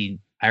I already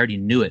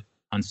knew it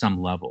on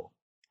some level.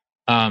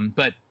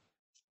 But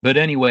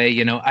anyway,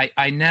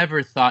 I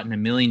never thought in a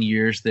million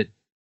years that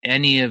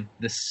any of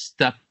the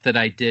stuff that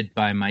I did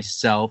by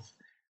myself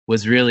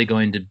was really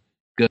going to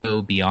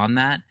go beyond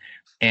that.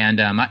 And,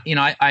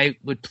 I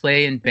would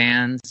play in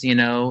bands,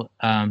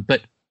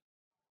 but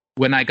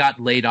when I got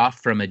laid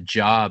off from a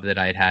job that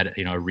I'd had,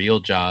 a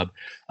real job,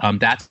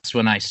 that's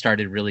when I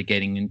started really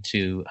getting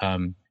into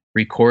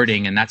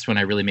recording. And that's when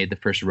I really made the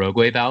first Rogue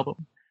Wave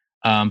album.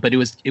 But it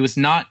was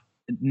not,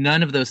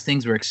 none of those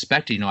things were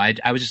expected.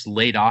 I was just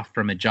laid off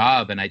from a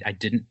job, and I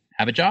didn't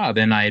have a job,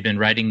 and I had been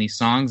writing these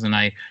songs, and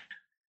I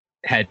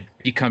had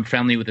become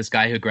friendly with this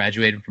guy who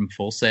graduated from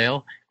Full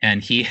Sail,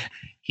 and he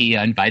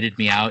invited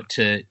me out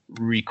to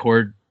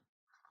record.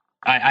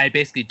 I had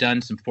basically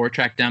done some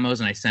 4-track demos,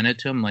 and I sent it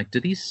to him, like, do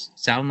these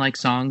sound like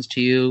songs to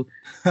you?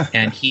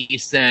 And he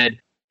said,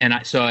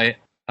 so I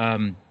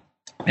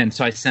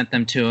sent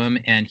them to him,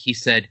 and he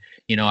said,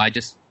 I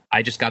just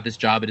got this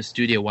job at a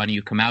studio. Why don't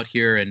you come out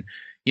here? And,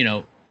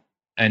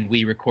 and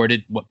we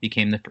recorded what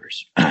became the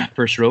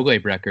first Rogue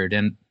Wave record.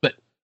 But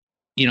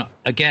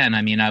again,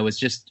 I mean, I was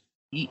just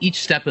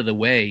each step of the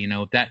way,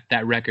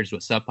 that record's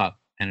what Sub Pop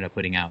ended up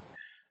putting out.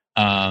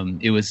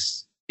 It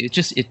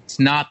it's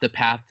not the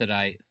path that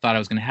I thought I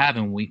was going to have.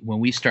 And when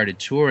we started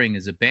touring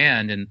as a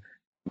band, and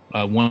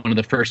one of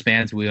the first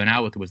bands we went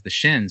out with was the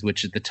Shins,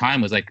 which at the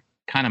time was like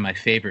kind of my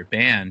favorite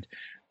band.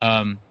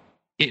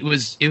 It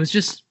was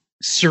just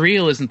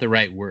surreal isn't the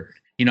right word.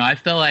 I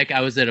felt like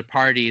I was at a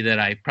party that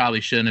I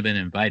probably shouldn't have been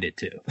invited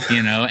to,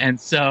 and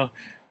so,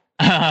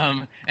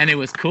 and it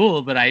was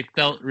cool, but I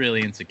felt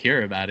really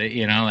insecure about it,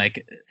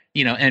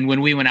 and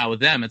when we went out with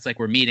them, it's like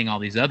we're meeting all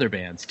these other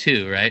bands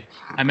too, right?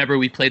 I remember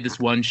we played this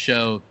one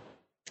show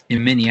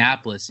in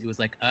Minneapolis. It was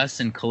like us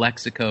and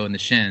Calexico and the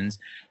Shins.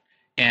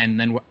 And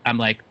then I'm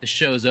like, the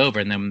show's over,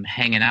 and then I'm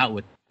hanging out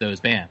with those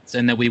bands.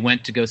 And then we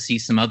went to go see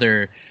some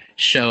other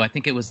show. I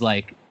think it was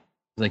like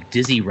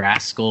Dizzy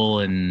Rascal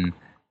and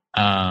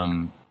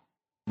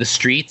The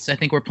Streets. I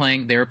think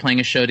they were playing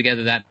a show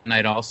together that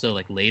night also,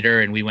 like later.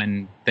 And we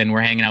went, then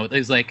we're hanging out with, it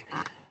was like,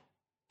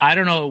 I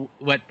don't know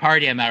what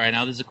party I'm at right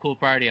now. This is a cool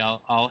party.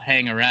 I'll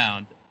hang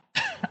around.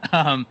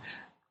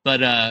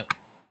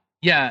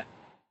 Yeah.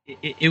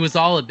 It was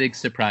all a big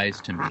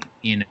surprise to me,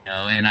 and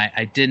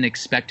I didn't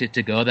expect it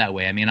to go that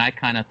way. I mean, I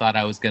kind of thought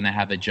I was going to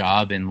have a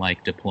job in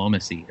like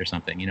diplomacy or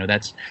something.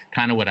 That's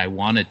kind of what I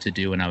wanted to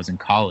do when I was in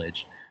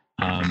college.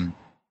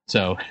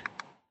 So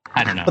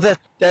I don't know. Well,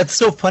 that's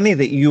so funny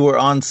that you were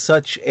on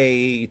such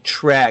a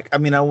track. I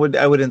mean, I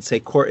wouldn't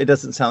say it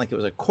doesn't sound like it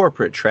was a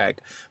corporate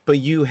track, but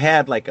you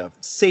had like a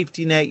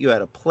safety net, you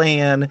had a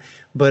plan,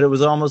 but it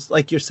was almost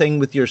like you're saying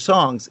with your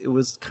songs, it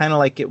was kind of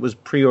like it was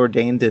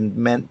preordained and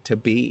meant to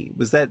be.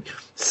 Was that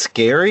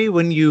scary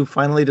when you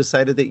finally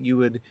decided that you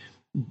would,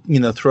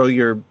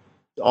 throw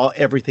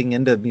everything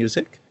into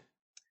music?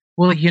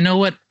 Well, you know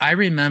what? I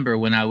remember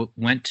when I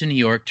went to New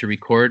York to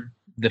record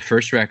the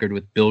first record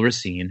with Bill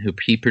Racine,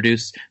 he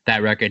produced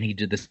that record, and he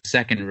did the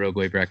second Rogue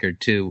Wave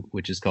record too,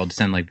 which is called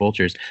Descend Like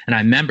Vultures. And I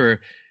remember,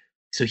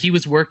 so he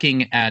was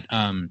working at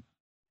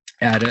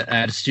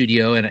a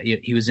studio, and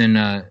he was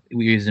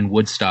in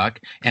Woodstock,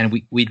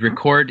 and we'd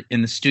record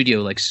in the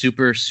studio like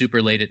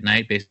super late at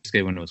night,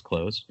 basically when it was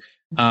closed.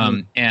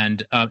 And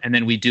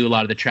then we'd do a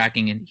lot of the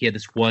tracking, and he had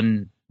this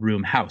one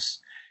room house,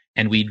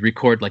 and we'd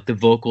record like the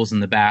vocals in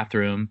the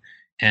bathroom,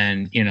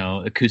 and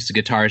acoustic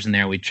guitars in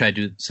there. We'd try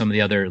to do some of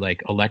the other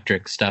like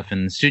electric stuff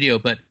in the studio.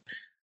 But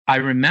I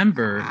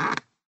remember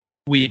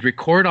we'd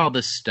record all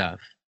this stuff,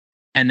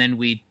 and then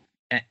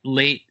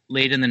late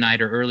in the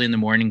night or early in the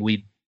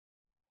morning,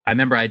 I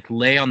remember I'd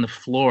lay on the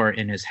floor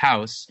in his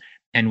house,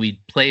 and we'd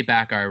play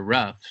back our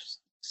rough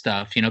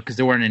stuff, because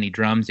there weren't any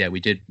drums yet.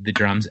 We did the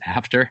drums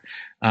after,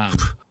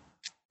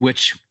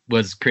 which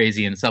was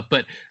crazy in itself.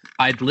 But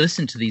I'd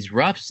listen to these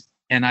roughs,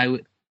 and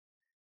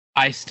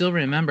I still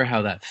remember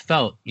how that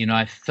felt.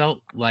 I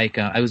felt like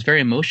it was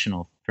very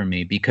emotional for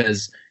me,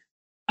 because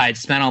I'd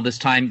spent all this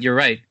time, you're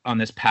right, on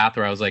this path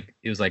where I was like,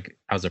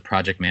 I was a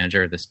project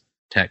manager at this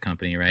tech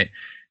company, right?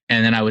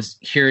 And then I was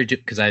here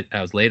because I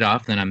was laid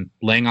off. Then I'm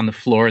laying on the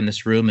floor in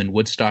this room in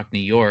Woodstock, New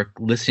York,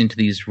 listening to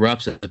these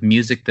roughs of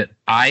music that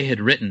I had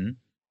written.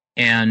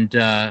 And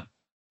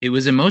it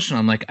was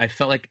emotional. I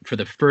felt like for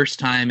the first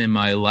time in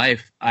my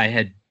life, I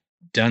had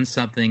done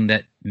something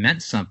that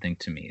meant something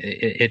to me.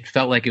 It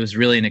felt like it was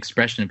really an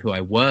expression of who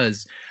I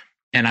was.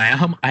 And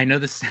I know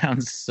this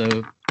sounds so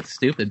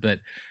stupid, but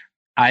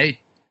I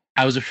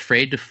was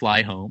afraid to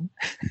fly home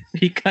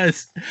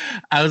because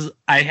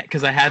I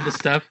had the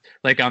stuff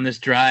like on this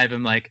drive.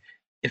 I'm like,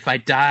 if I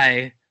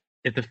die,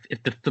 if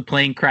the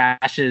plane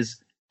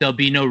crashes, there'll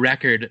be no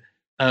record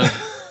of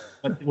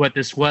what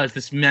this was.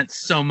 This meant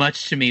so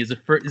much to me. Is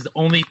the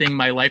only thing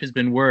my life has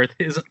been worth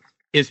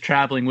is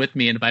traveling with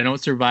me. And if I don't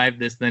survive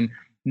this, then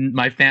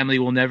my family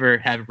will never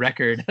have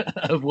record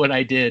of what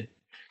I did.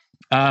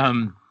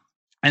 And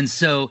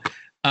so,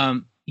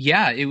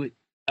 it would,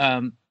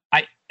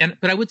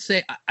 but I would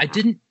say I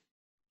didn't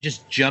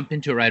just jump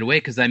into it right away,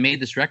 because I made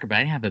this record, but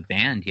I didn't have a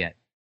band yet.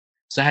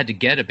 So I had to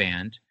get a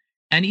band.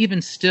 And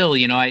even still,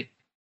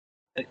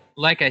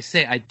 like I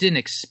say, I didn't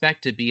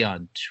expect to be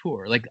on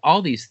tour. Like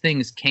all these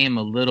things came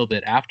a little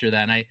bit after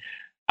that. And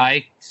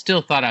I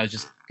still thought I was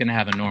just going to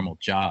have a normal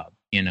job,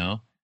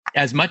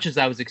 as much as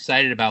I was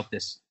excited about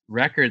this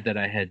record that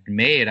I had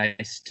made, I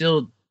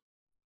still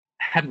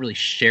hadn't really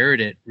shared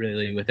it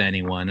really with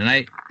anyone. And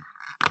I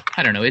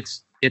don't know,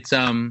 it's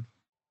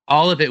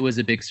all of it was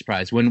a big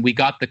surprise when we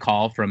got the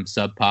call from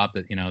Sub Pop.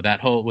 That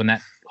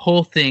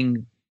whole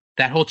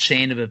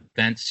chain of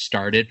events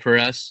started for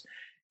us.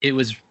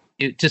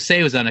 To say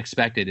it was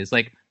unexpected is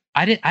like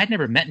I'd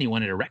never met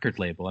anyone at a record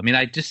label. I mean,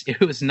 it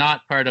was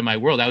not part of my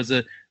world. I was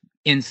a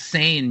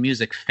insane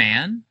music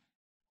fan.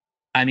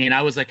 I mean,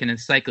 I was like an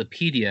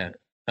encyclopedia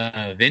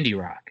of indie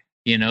rock,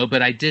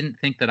 but I didn't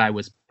think that I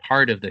was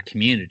part of the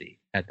community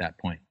at that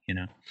point,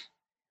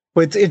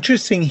 Well, it's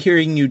interesting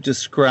hearing you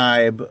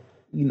describe,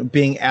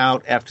 being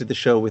out after the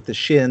show with the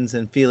Shins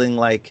and feeling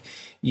like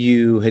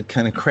you had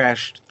kind of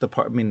crashed the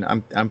party. I mean,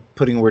 I'm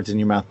putting words in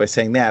your mouth by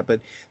saying that,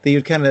 but that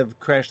you'd kind of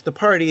crashed the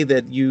party,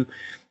 that you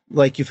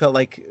felt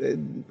like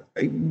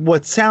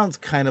what sounds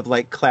kind of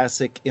like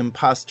classic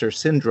imposter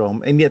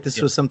syndrome. And yet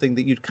this was something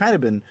that you'd kind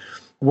of been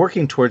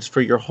working towards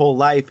for your whole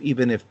life,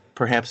 even if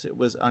perhaps it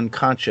was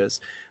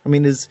unconscious. I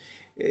mean, is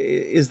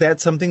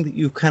that something that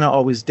you've kind of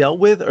always dealt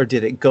with, or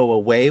did it go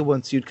away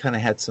once you'd kind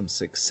of had some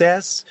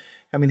success?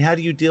 I mean, how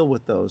do you deal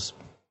with those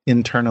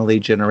internally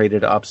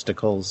generated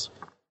obstacles?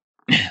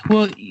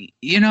 Well,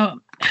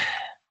 it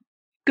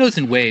goes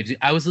in waves.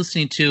 I was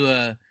listening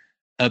to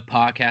a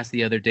podcast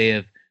the other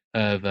day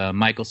of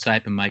Michael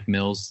Stipe and Mike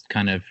Mills.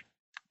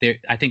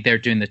 I think they're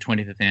doing the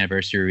 25th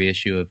anniversary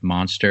reissue of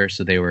Monster,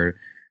 so they were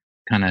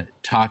kind of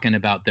talking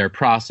about their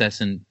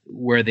process and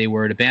where they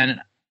were at a band.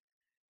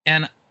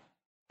 And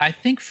I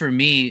think for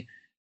me,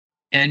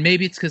 and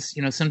maybe it's because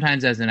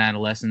sometimes as an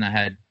adolescent I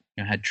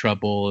had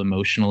trouble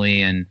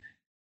emotionally, and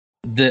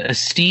the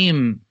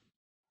esteem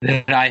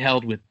that I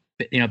held with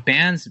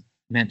bands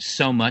meant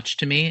so much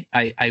to me.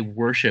 I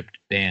worshipped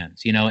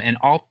bands, and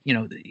all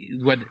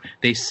what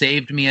they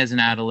saved me as an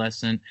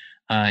adolescent.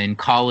 In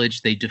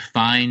college, they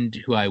defined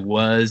who I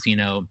was.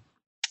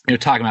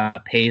 Talking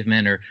about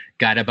Pavement or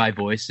Guided by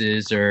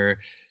Voices or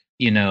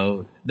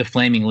the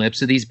Flaming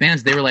Lips of these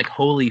bands, they were like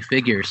holy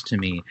figures to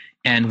me.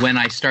 And when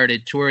I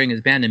started touring as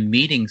a band and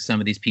meeting some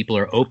of these people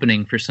or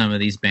opening for some of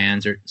these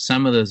bands or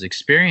some of those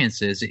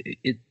experiences,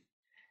 it's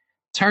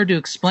hard to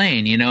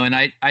explain, and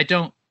I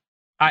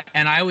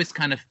always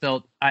kind of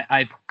felt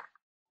I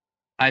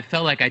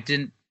felt like I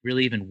didn't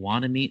really even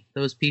want to meet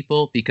those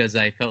people because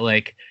I felt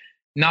like,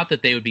 not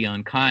that they would be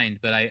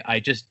unkind, but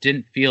I just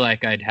didn't feel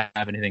like I'd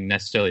have anything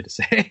necessarily to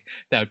say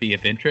that would be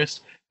of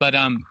interest. But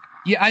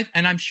yeah,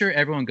 and I'm sure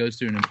everyone goes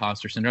through an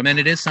imposter syndrome, and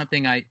it is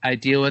something I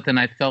deal with. And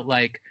I felt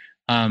like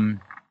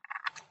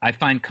I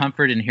find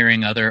comfort in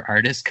hearing other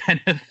artists kind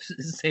of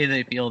say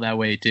they feel that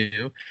way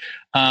too.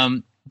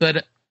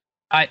 But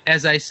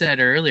as I said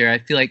earlier, I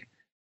feel like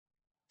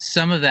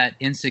some of that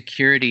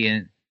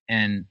insecurity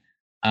and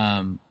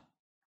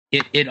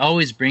it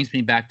always brings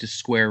me back to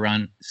square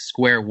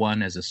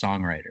one as a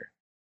songwriter,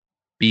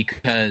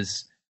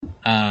 because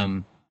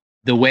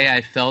the way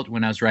I felt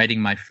when I was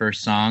writing my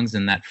first songs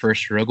and that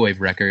first Rogue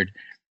Wave record,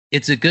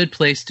 it's a good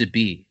place to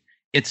be.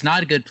 It's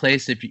not a good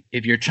place if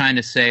you're trying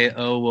to say,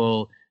 oh,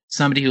 well,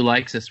 somebody who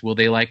likes this, will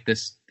they like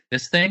this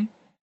thing?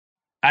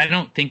 I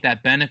don't think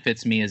that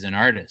benefits me as an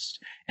artist.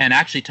 And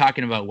actually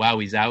talking about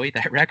Wowie Zowie,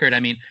 that record, I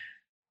mean,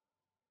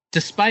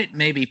 despite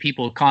maybe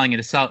people calling it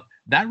a sell,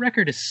 that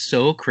record is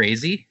so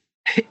crazy.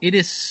 It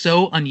is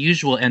so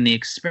unusual, and the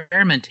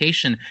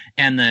experimentation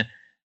and the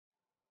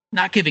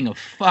not giving a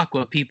fuck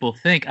what people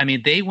think. I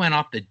mean, they went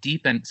off the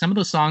deep end. Some of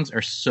those songs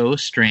are so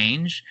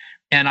strange,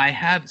 and I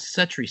have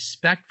such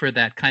respect for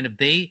that kind of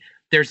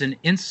there's an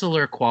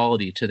insular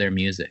quality to their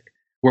music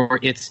where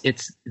it's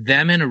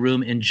them in a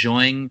room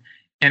enjoying.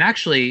 And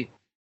actually,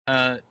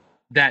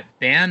 that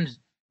band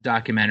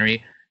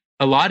documentary,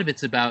 a lot of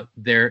it's about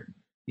their,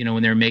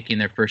 when they're making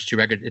their first two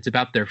records, it's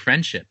about their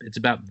friendship. It's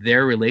about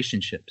their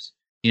relationships,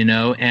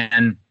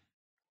 and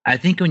I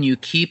think when you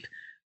keep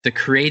the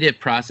creative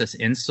process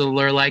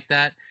insular like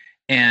that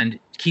and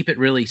keep it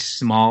really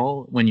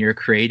small when you're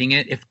creating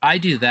it, if I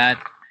do that,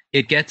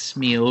 it gets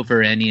me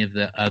over any of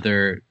the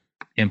other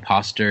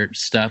imposter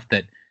stuff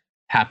that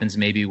happens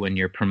maybe when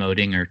you're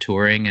promoting or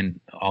touring and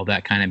all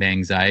that kind of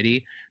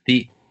anxiety.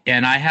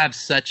 And I have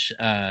such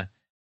and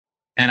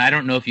I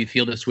don't know if you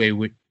feel this way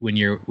when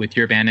you're with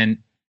your band, and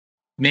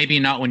maybe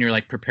not when you're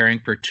like preparing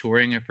for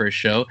touring or for a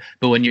show,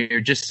 but when you're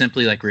just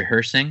simply like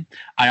rehearsing.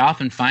 I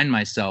often find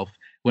myself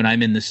when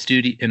I'm in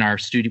our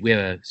studio, we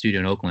have a studio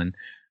in Oakland,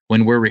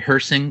 when we're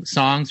rehearsing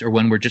songs or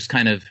when we're just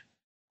kind of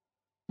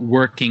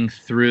working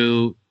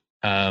through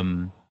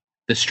the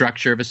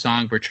structure of a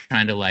song, we're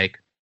trying to like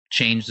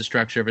change the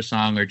structure of a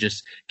song or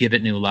just give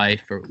it new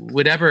life or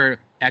whatever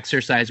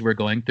exercise we're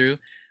going through.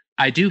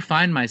 I do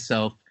find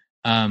myself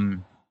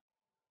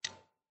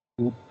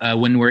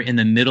when we're in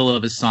the middle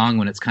of a song,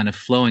 when it's kind of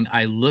flowing,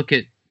 I look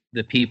at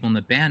the people in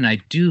the band, and I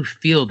do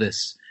feel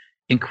this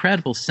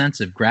incredible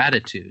sense of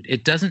gratitude.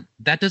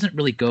 That doesn't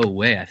really go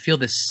away. I feel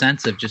this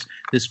sense of just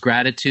this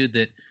gratitude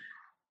that,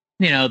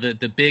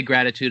 the big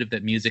gratitude of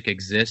that music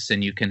exists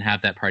and you can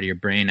have that part of your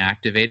brain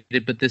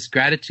activated, but this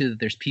gratitude that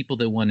there's people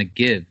that want to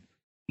give,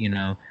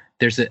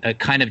 there's a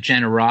kind of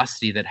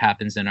generosity that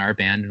happens in our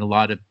band and a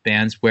lot of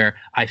bands where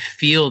I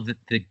feel that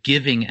the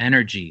giving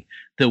energy,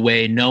 the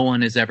way no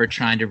one is ever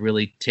trying to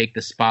really take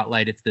the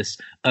spotlight. It's this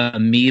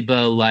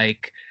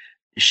amoeba-like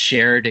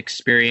shared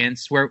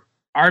experience where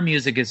our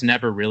music is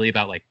never really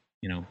about like,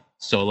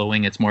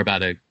 soloing. It's more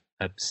about a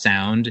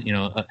sound,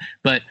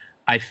 but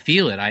I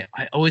feel it. I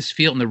always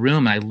feel it in the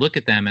room. I look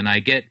at them and I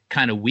get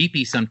kind of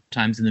weepy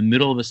sometimes in the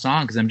middle of a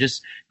song because I'm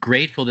just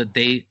grateful that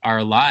they are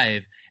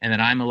alive and that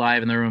I'm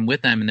alive in the room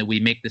with them and that we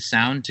make the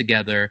sound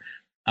together,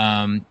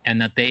 and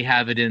that they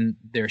have it in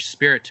their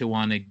spirit to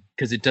want to,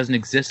 because it doesn't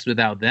exist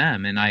without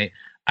them. And I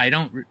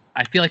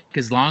feel like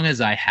as long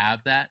as I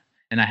have that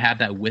and I have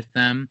that with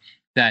them,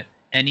 that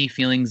any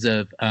feelings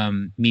of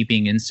me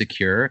being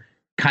insecure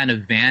kind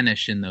of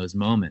vanish in those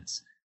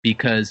moments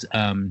because,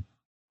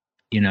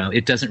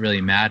 it doesn't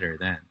really matter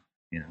then,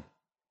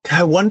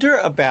 I wonder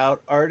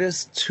about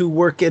artists who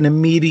work in a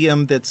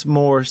medium that's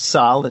more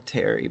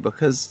solitary,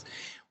 because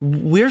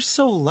we're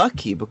so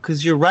lucky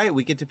because you're right.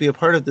 We get to be a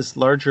part of this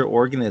larger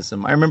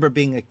organism. I remember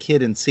being a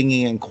kid and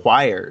singing in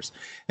choirs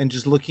and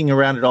just looking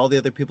around at all the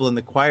other people in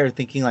the choir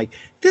thinking like,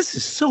 this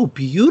is so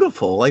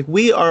beautiful. Like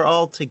we are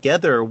all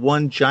together,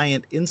 one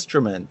giant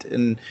instrument.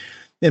 And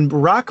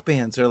rock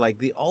bands are like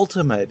the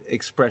ultimate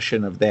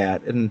expression of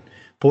that. And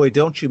boy,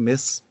 don't you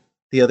miss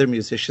the other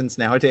musicians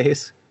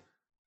nowadays?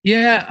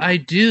 Yeah, I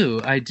do.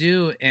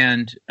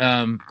 And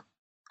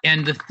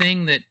the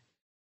thing that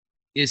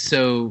is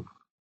so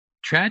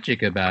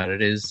tragic about it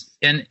is,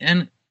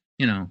 and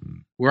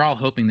we're all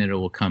hoping that it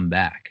will come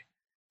back,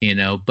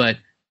 but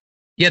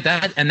yeah,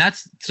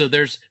 that's so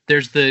there's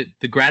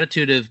the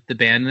gratitude of the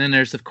band, and then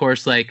there's of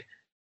course like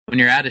when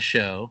you're at a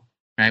show,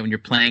 right, when you're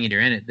playing and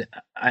you're in it,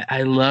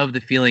 I love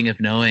the feeling of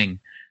knowing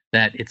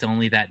that it's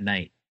only that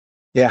night.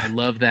 Yeah, I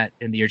love that,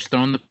 and you're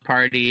throwing the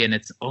party and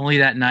it's only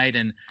that night,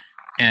 and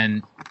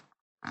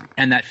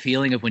that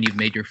feeling of when you've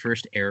made your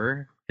first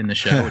error in the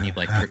show, when you've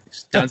like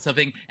done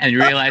something and you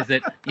realize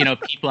that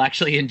people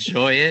actually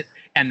enjoy it,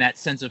 and that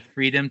sense of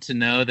freedom to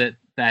know that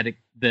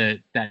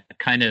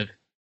kind of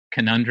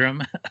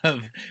conundrum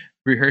of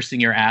rehearsing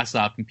your ass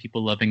off and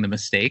people loving the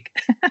mistake.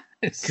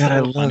 It's God, so I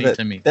love funny it.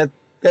 to me.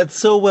 That's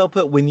so well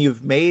put. When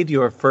you've made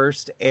your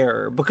first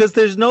error, because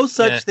there's no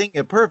such thing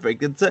as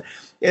perfect.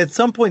 At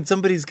some point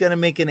somebody's going to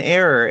make an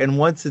error, and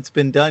once it's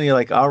been done, you're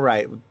like, all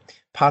right,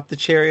 pop the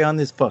cherry on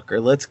this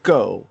fucker. Let's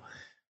go.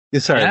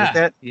 Sorry,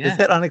 is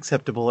that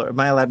unacceptable, or am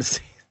I allowed to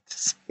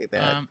say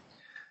that?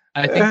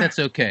 I think that's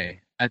okay.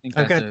 I think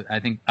I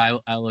think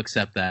I'll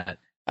accept that.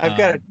 I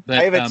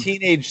have a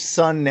teenage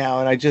son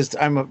now,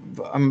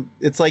 and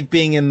it's like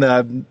being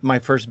in my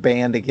first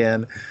band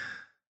again.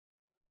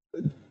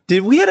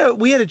 We had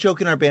a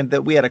joke in our band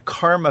that we had a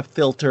karma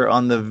filter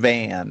on the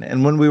van,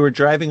 and when we were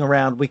driving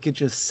around, we could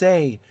just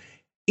say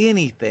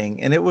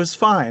anything, and it was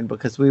fine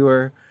because we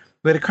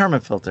had a karma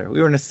filter.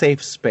 We were in a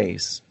safe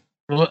space.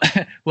 Well,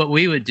 what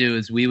we would do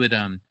is we would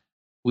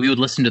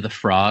listen to the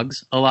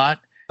Frogs a lot,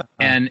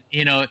 and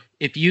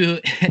if you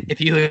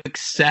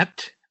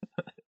accept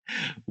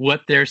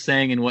what they're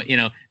saying and what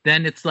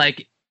then it's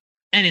like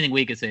anything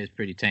we could say is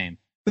pretty tame.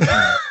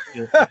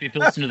 If you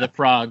listen to the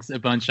Frogs a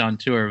bunch on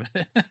tour,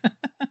 oh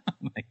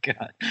my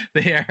God,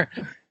 they're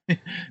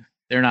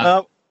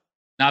not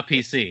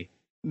PC.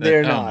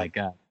 They're not. Oh my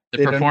God,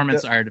 the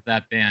performance art of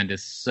that band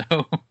is so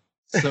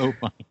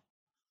funny.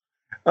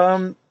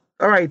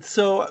 All right,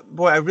 so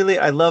boy,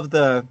 I love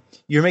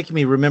you're making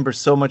me remember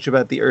so much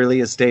about the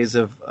earliest days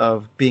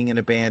of being in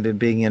a band and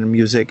being in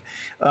music.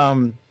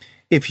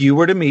 If you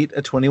were to meet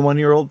a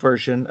 21-year-old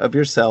version of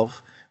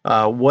yourself,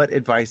 what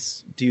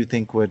advice do you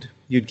think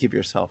you'd give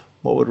yourself?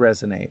 What would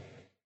resonate?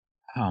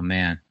 Oh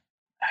man,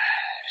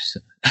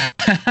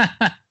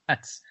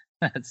 that's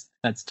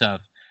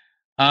tough.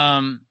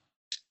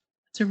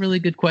 That's a really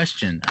good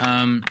question.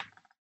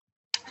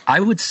 I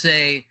would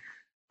say.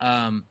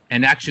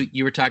 And actually,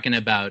 you were talking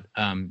about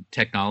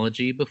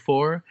technology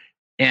before,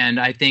 and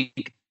I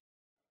think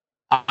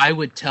I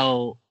would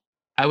tell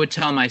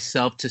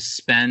myself to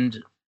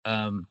spend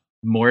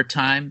more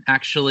time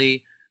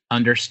actually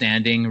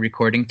understanding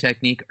recording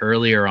technique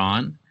earlier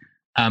on.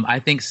 I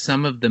think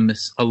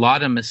a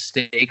lot of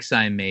mistakes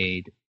I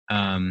made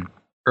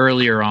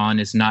earlier on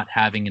is not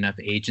having enough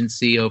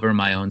agency over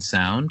my own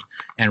sound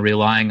and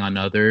relying on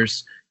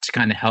others to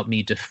kind of help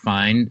me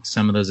define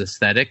some of those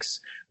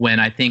aesthetics, when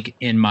I think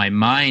in my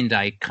mind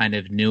I kind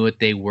of knew what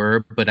they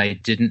were, but I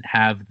didn't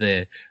have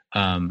the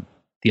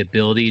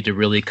ability to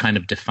really kind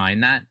of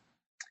define that,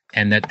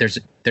 and that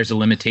there's a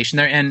limitation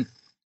there. And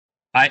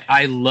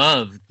I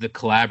love the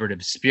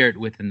collaborative spirit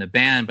within the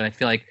band, but I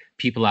feel like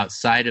people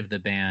outside of the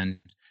band,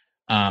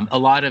 a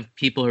lot of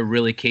people who are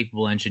really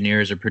capable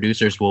engineers or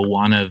producers will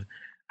I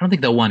don't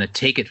think they'll want to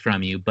take it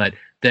from you, but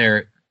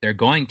they're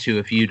going to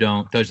if you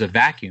don't. There's a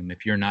vacuum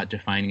if you're not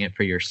defining it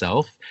for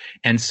yourself.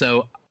 And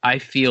so I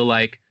feel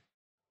like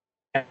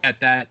at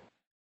that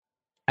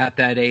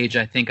age,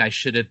 I think I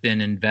should have been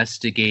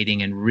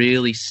investigating and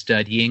really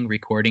studying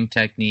recording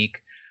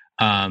technique,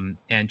 and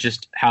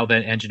just how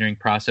that engineering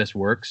process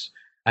works.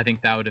 I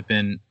think that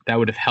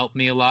would have helped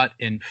me a lot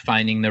in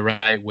finding the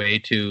right way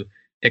to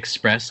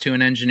express to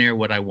an engineer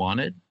what I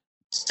wanted.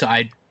 So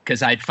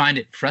because I'd find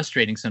it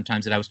frustrating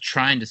sometimes that I was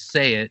trying to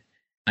say it,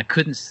 I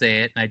couldn't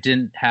say it, and I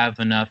didn't have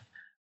enough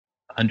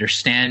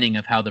understanding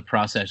of how the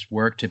process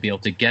worked to be able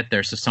to get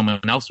there, so someone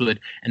else would,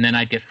 and then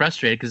I'd get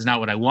frustrated because it's not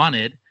what I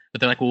wanted, but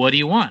they're like, well, what do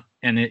you want?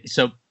 And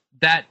so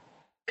that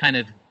kind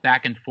of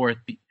back and forth,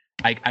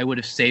 I would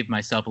have saved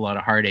myself a lot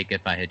of heartache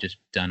if I had just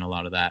done a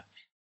lot of that.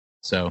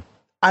 So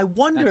I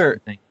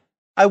wonder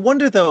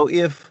though,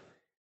 if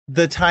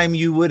the time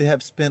you would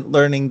have spent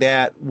learning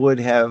that would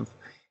have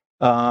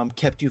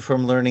kept you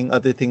from learning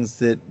other things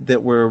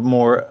that were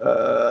more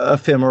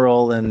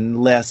ephemeral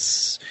and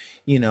less,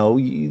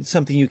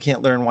 something you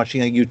can't learn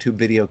watching a YouTube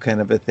video kind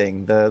of a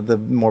thing, the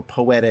more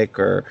poetic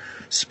or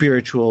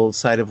spiritual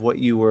side of what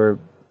you were.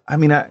 I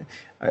mean,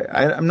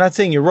 I'm not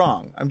saying you're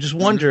wrong. I'm just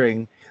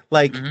wondering,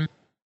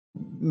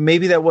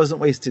 maybe that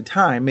wasn't wasted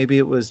time. Maybe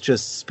it was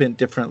just spent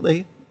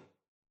differently.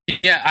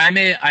 Yeah,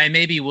 I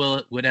maybe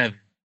would have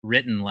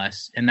written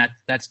less, and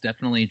that's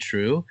definitely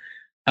true.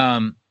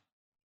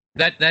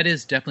 That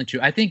is definitely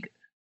true. I think,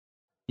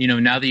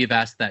 now that you've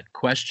asked that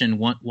question,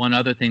 one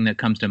other thing that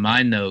comes to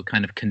mind, though,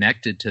 kind of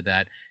connected to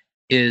that,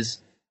 is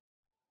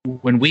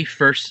when we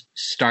first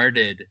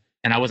started,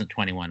 and I wasn't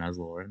 21, I was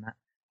lower than that,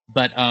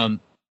 but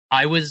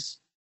I was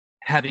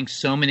having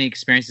so many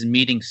experiences,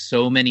 meeting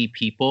so many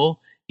people,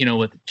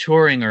 with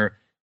touring or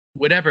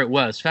whatever it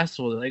was,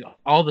 festival, like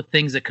all the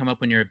things that come up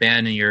when you're a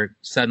band and you're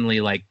suddenly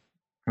like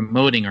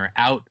promoting or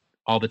out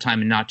all the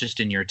time and not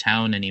just in your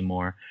town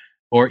anymore,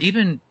 or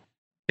even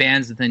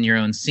bands within your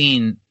own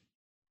scene.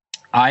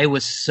 I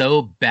was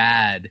so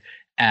bad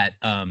at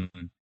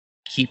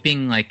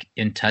keeping like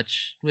in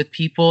touch with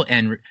people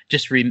and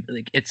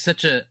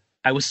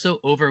I was so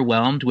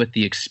overwhelmed with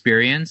the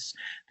experience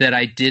that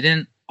I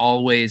didn't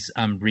always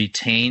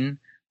retain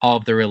all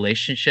of the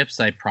relationships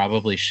I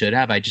probably should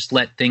have. I just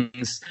let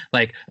things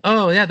like,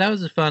 oh yeah, that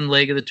was a fun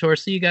leg of the tour.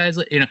 See you guys,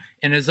 and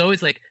there's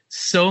always like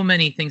so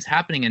many things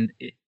happening, and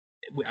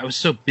I was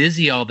so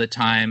busy all the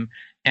time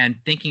and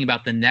thinking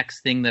about the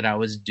next thing that I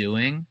was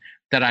doing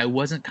that I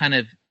wasn't kind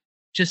of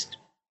just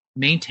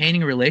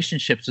maintaining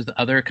relationships with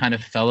other kind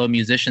of fellow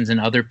musicians and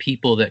other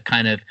people that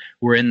kind of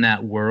were in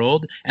that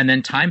world. And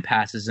then time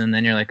passes, and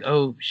then you're like,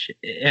 oh shit.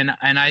 And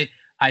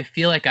I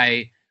feel like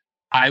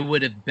I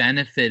would have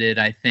benefited,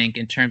 I think,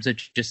 in terms of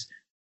just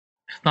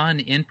fun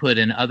input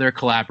and other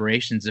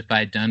collaborations if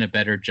I'd done a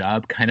better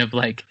job kind of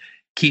like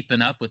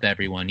keeping up with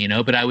everyone,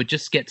 but I would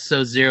just get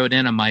so zeroed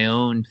in on my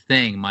own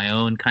thing, my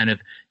own kind of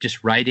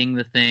just writing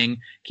the thing,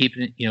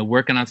 keeping,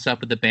 working on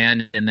stuff with the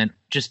band, and then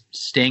just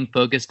staying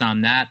focused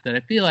on that I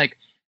feel like,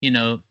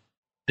 the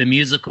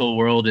musical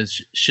world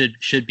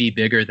should be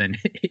bigger than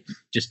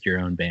just your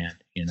own band,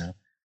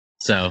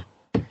 So.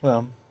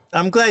 Well,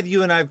 I'm glad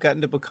you and I have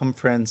gotten to become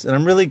friends, and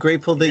I'm really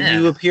grateful that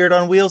you appeared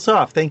on Wheels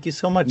Off. Thank you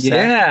so much, Zach.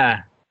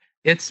 Yeah,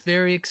 it's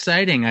very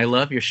exciting. I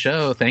love your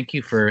show. Thank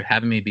you for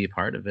having me be a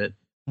part of it.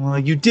 Well,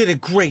 you did a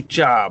great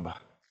job.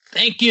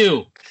 Thank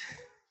you.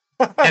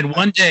 And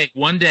one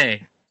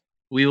day,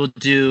 we will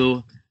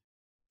do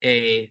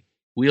a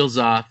Wheels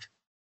Off,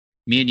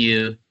 me and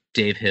you,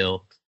 Dave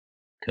Hill,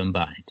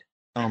 combined.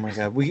 Oh my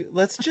God.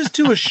 Let's just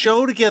do a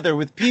show together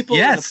with people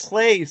in a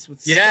place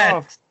with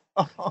stuff.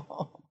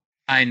 Oh.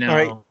 I know. All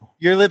right.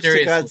 Your lips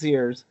to God's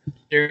ears.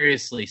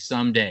 Seriously,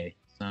 someday.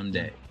 All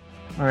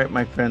right,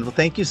 my friend. Well,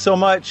 thank you so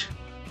much.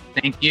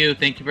 Thank you.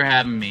 Thank you for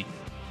having me.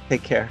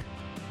 Take care.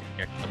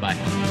 Bye-bye.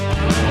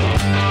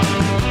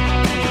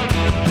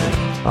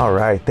 All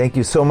right. Thank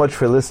you so much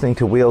for listening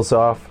to Wheels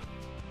Off.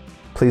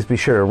 Please be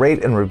sure to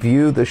rate and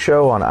review the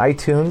show on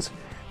iTunes.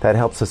 That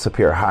helps us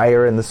appear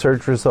higher in the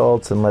search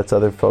results and lets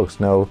other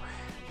folks know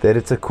that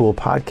it's a cool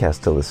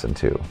podcast to listen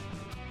to.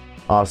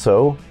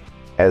 Also,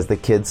 as the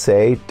kids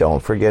say,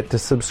 don't forget to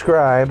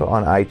subscribe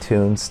on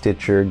iTunes,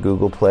 Stitcher,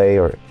 Google Play,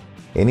 or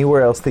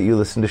anywhere else that you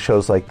listen to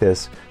shows like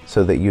this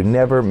so that you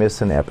never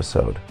miss an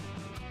episode.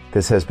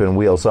 This has been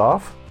Wheels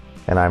Off,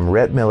 and I'm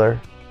Rhett Miller,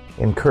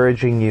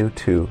 encouraging you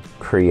to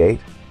create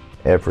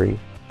every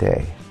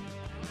day.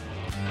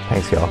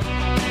 Thanks, y'all.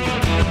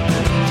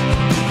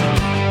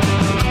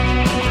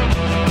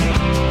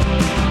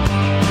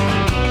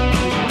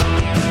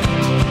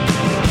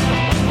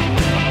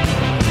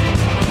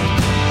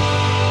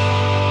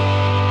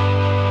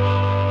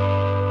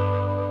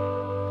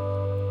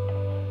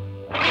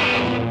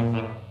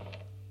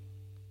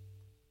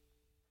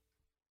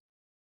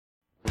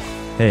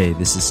 Hey,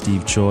 this is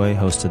Steve Choi,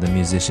 host of the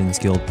Musicians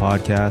Guild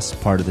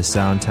podcast, part of the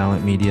Sound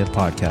Talent Media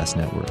podcast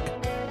network.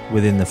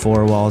 Within the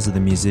four walls of the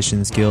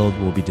Musicians Guild,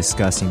 we'll be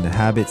discussing the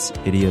habits,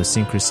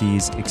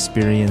 idiosyncrasies,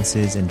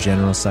 experiences, and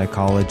general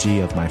psychology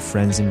of my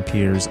friends and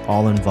peers,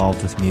 all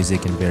involved with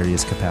music in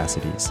various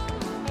capacities.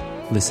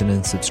 Listen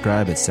and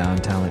subscribe at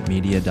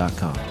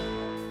soundtalentmedia.com.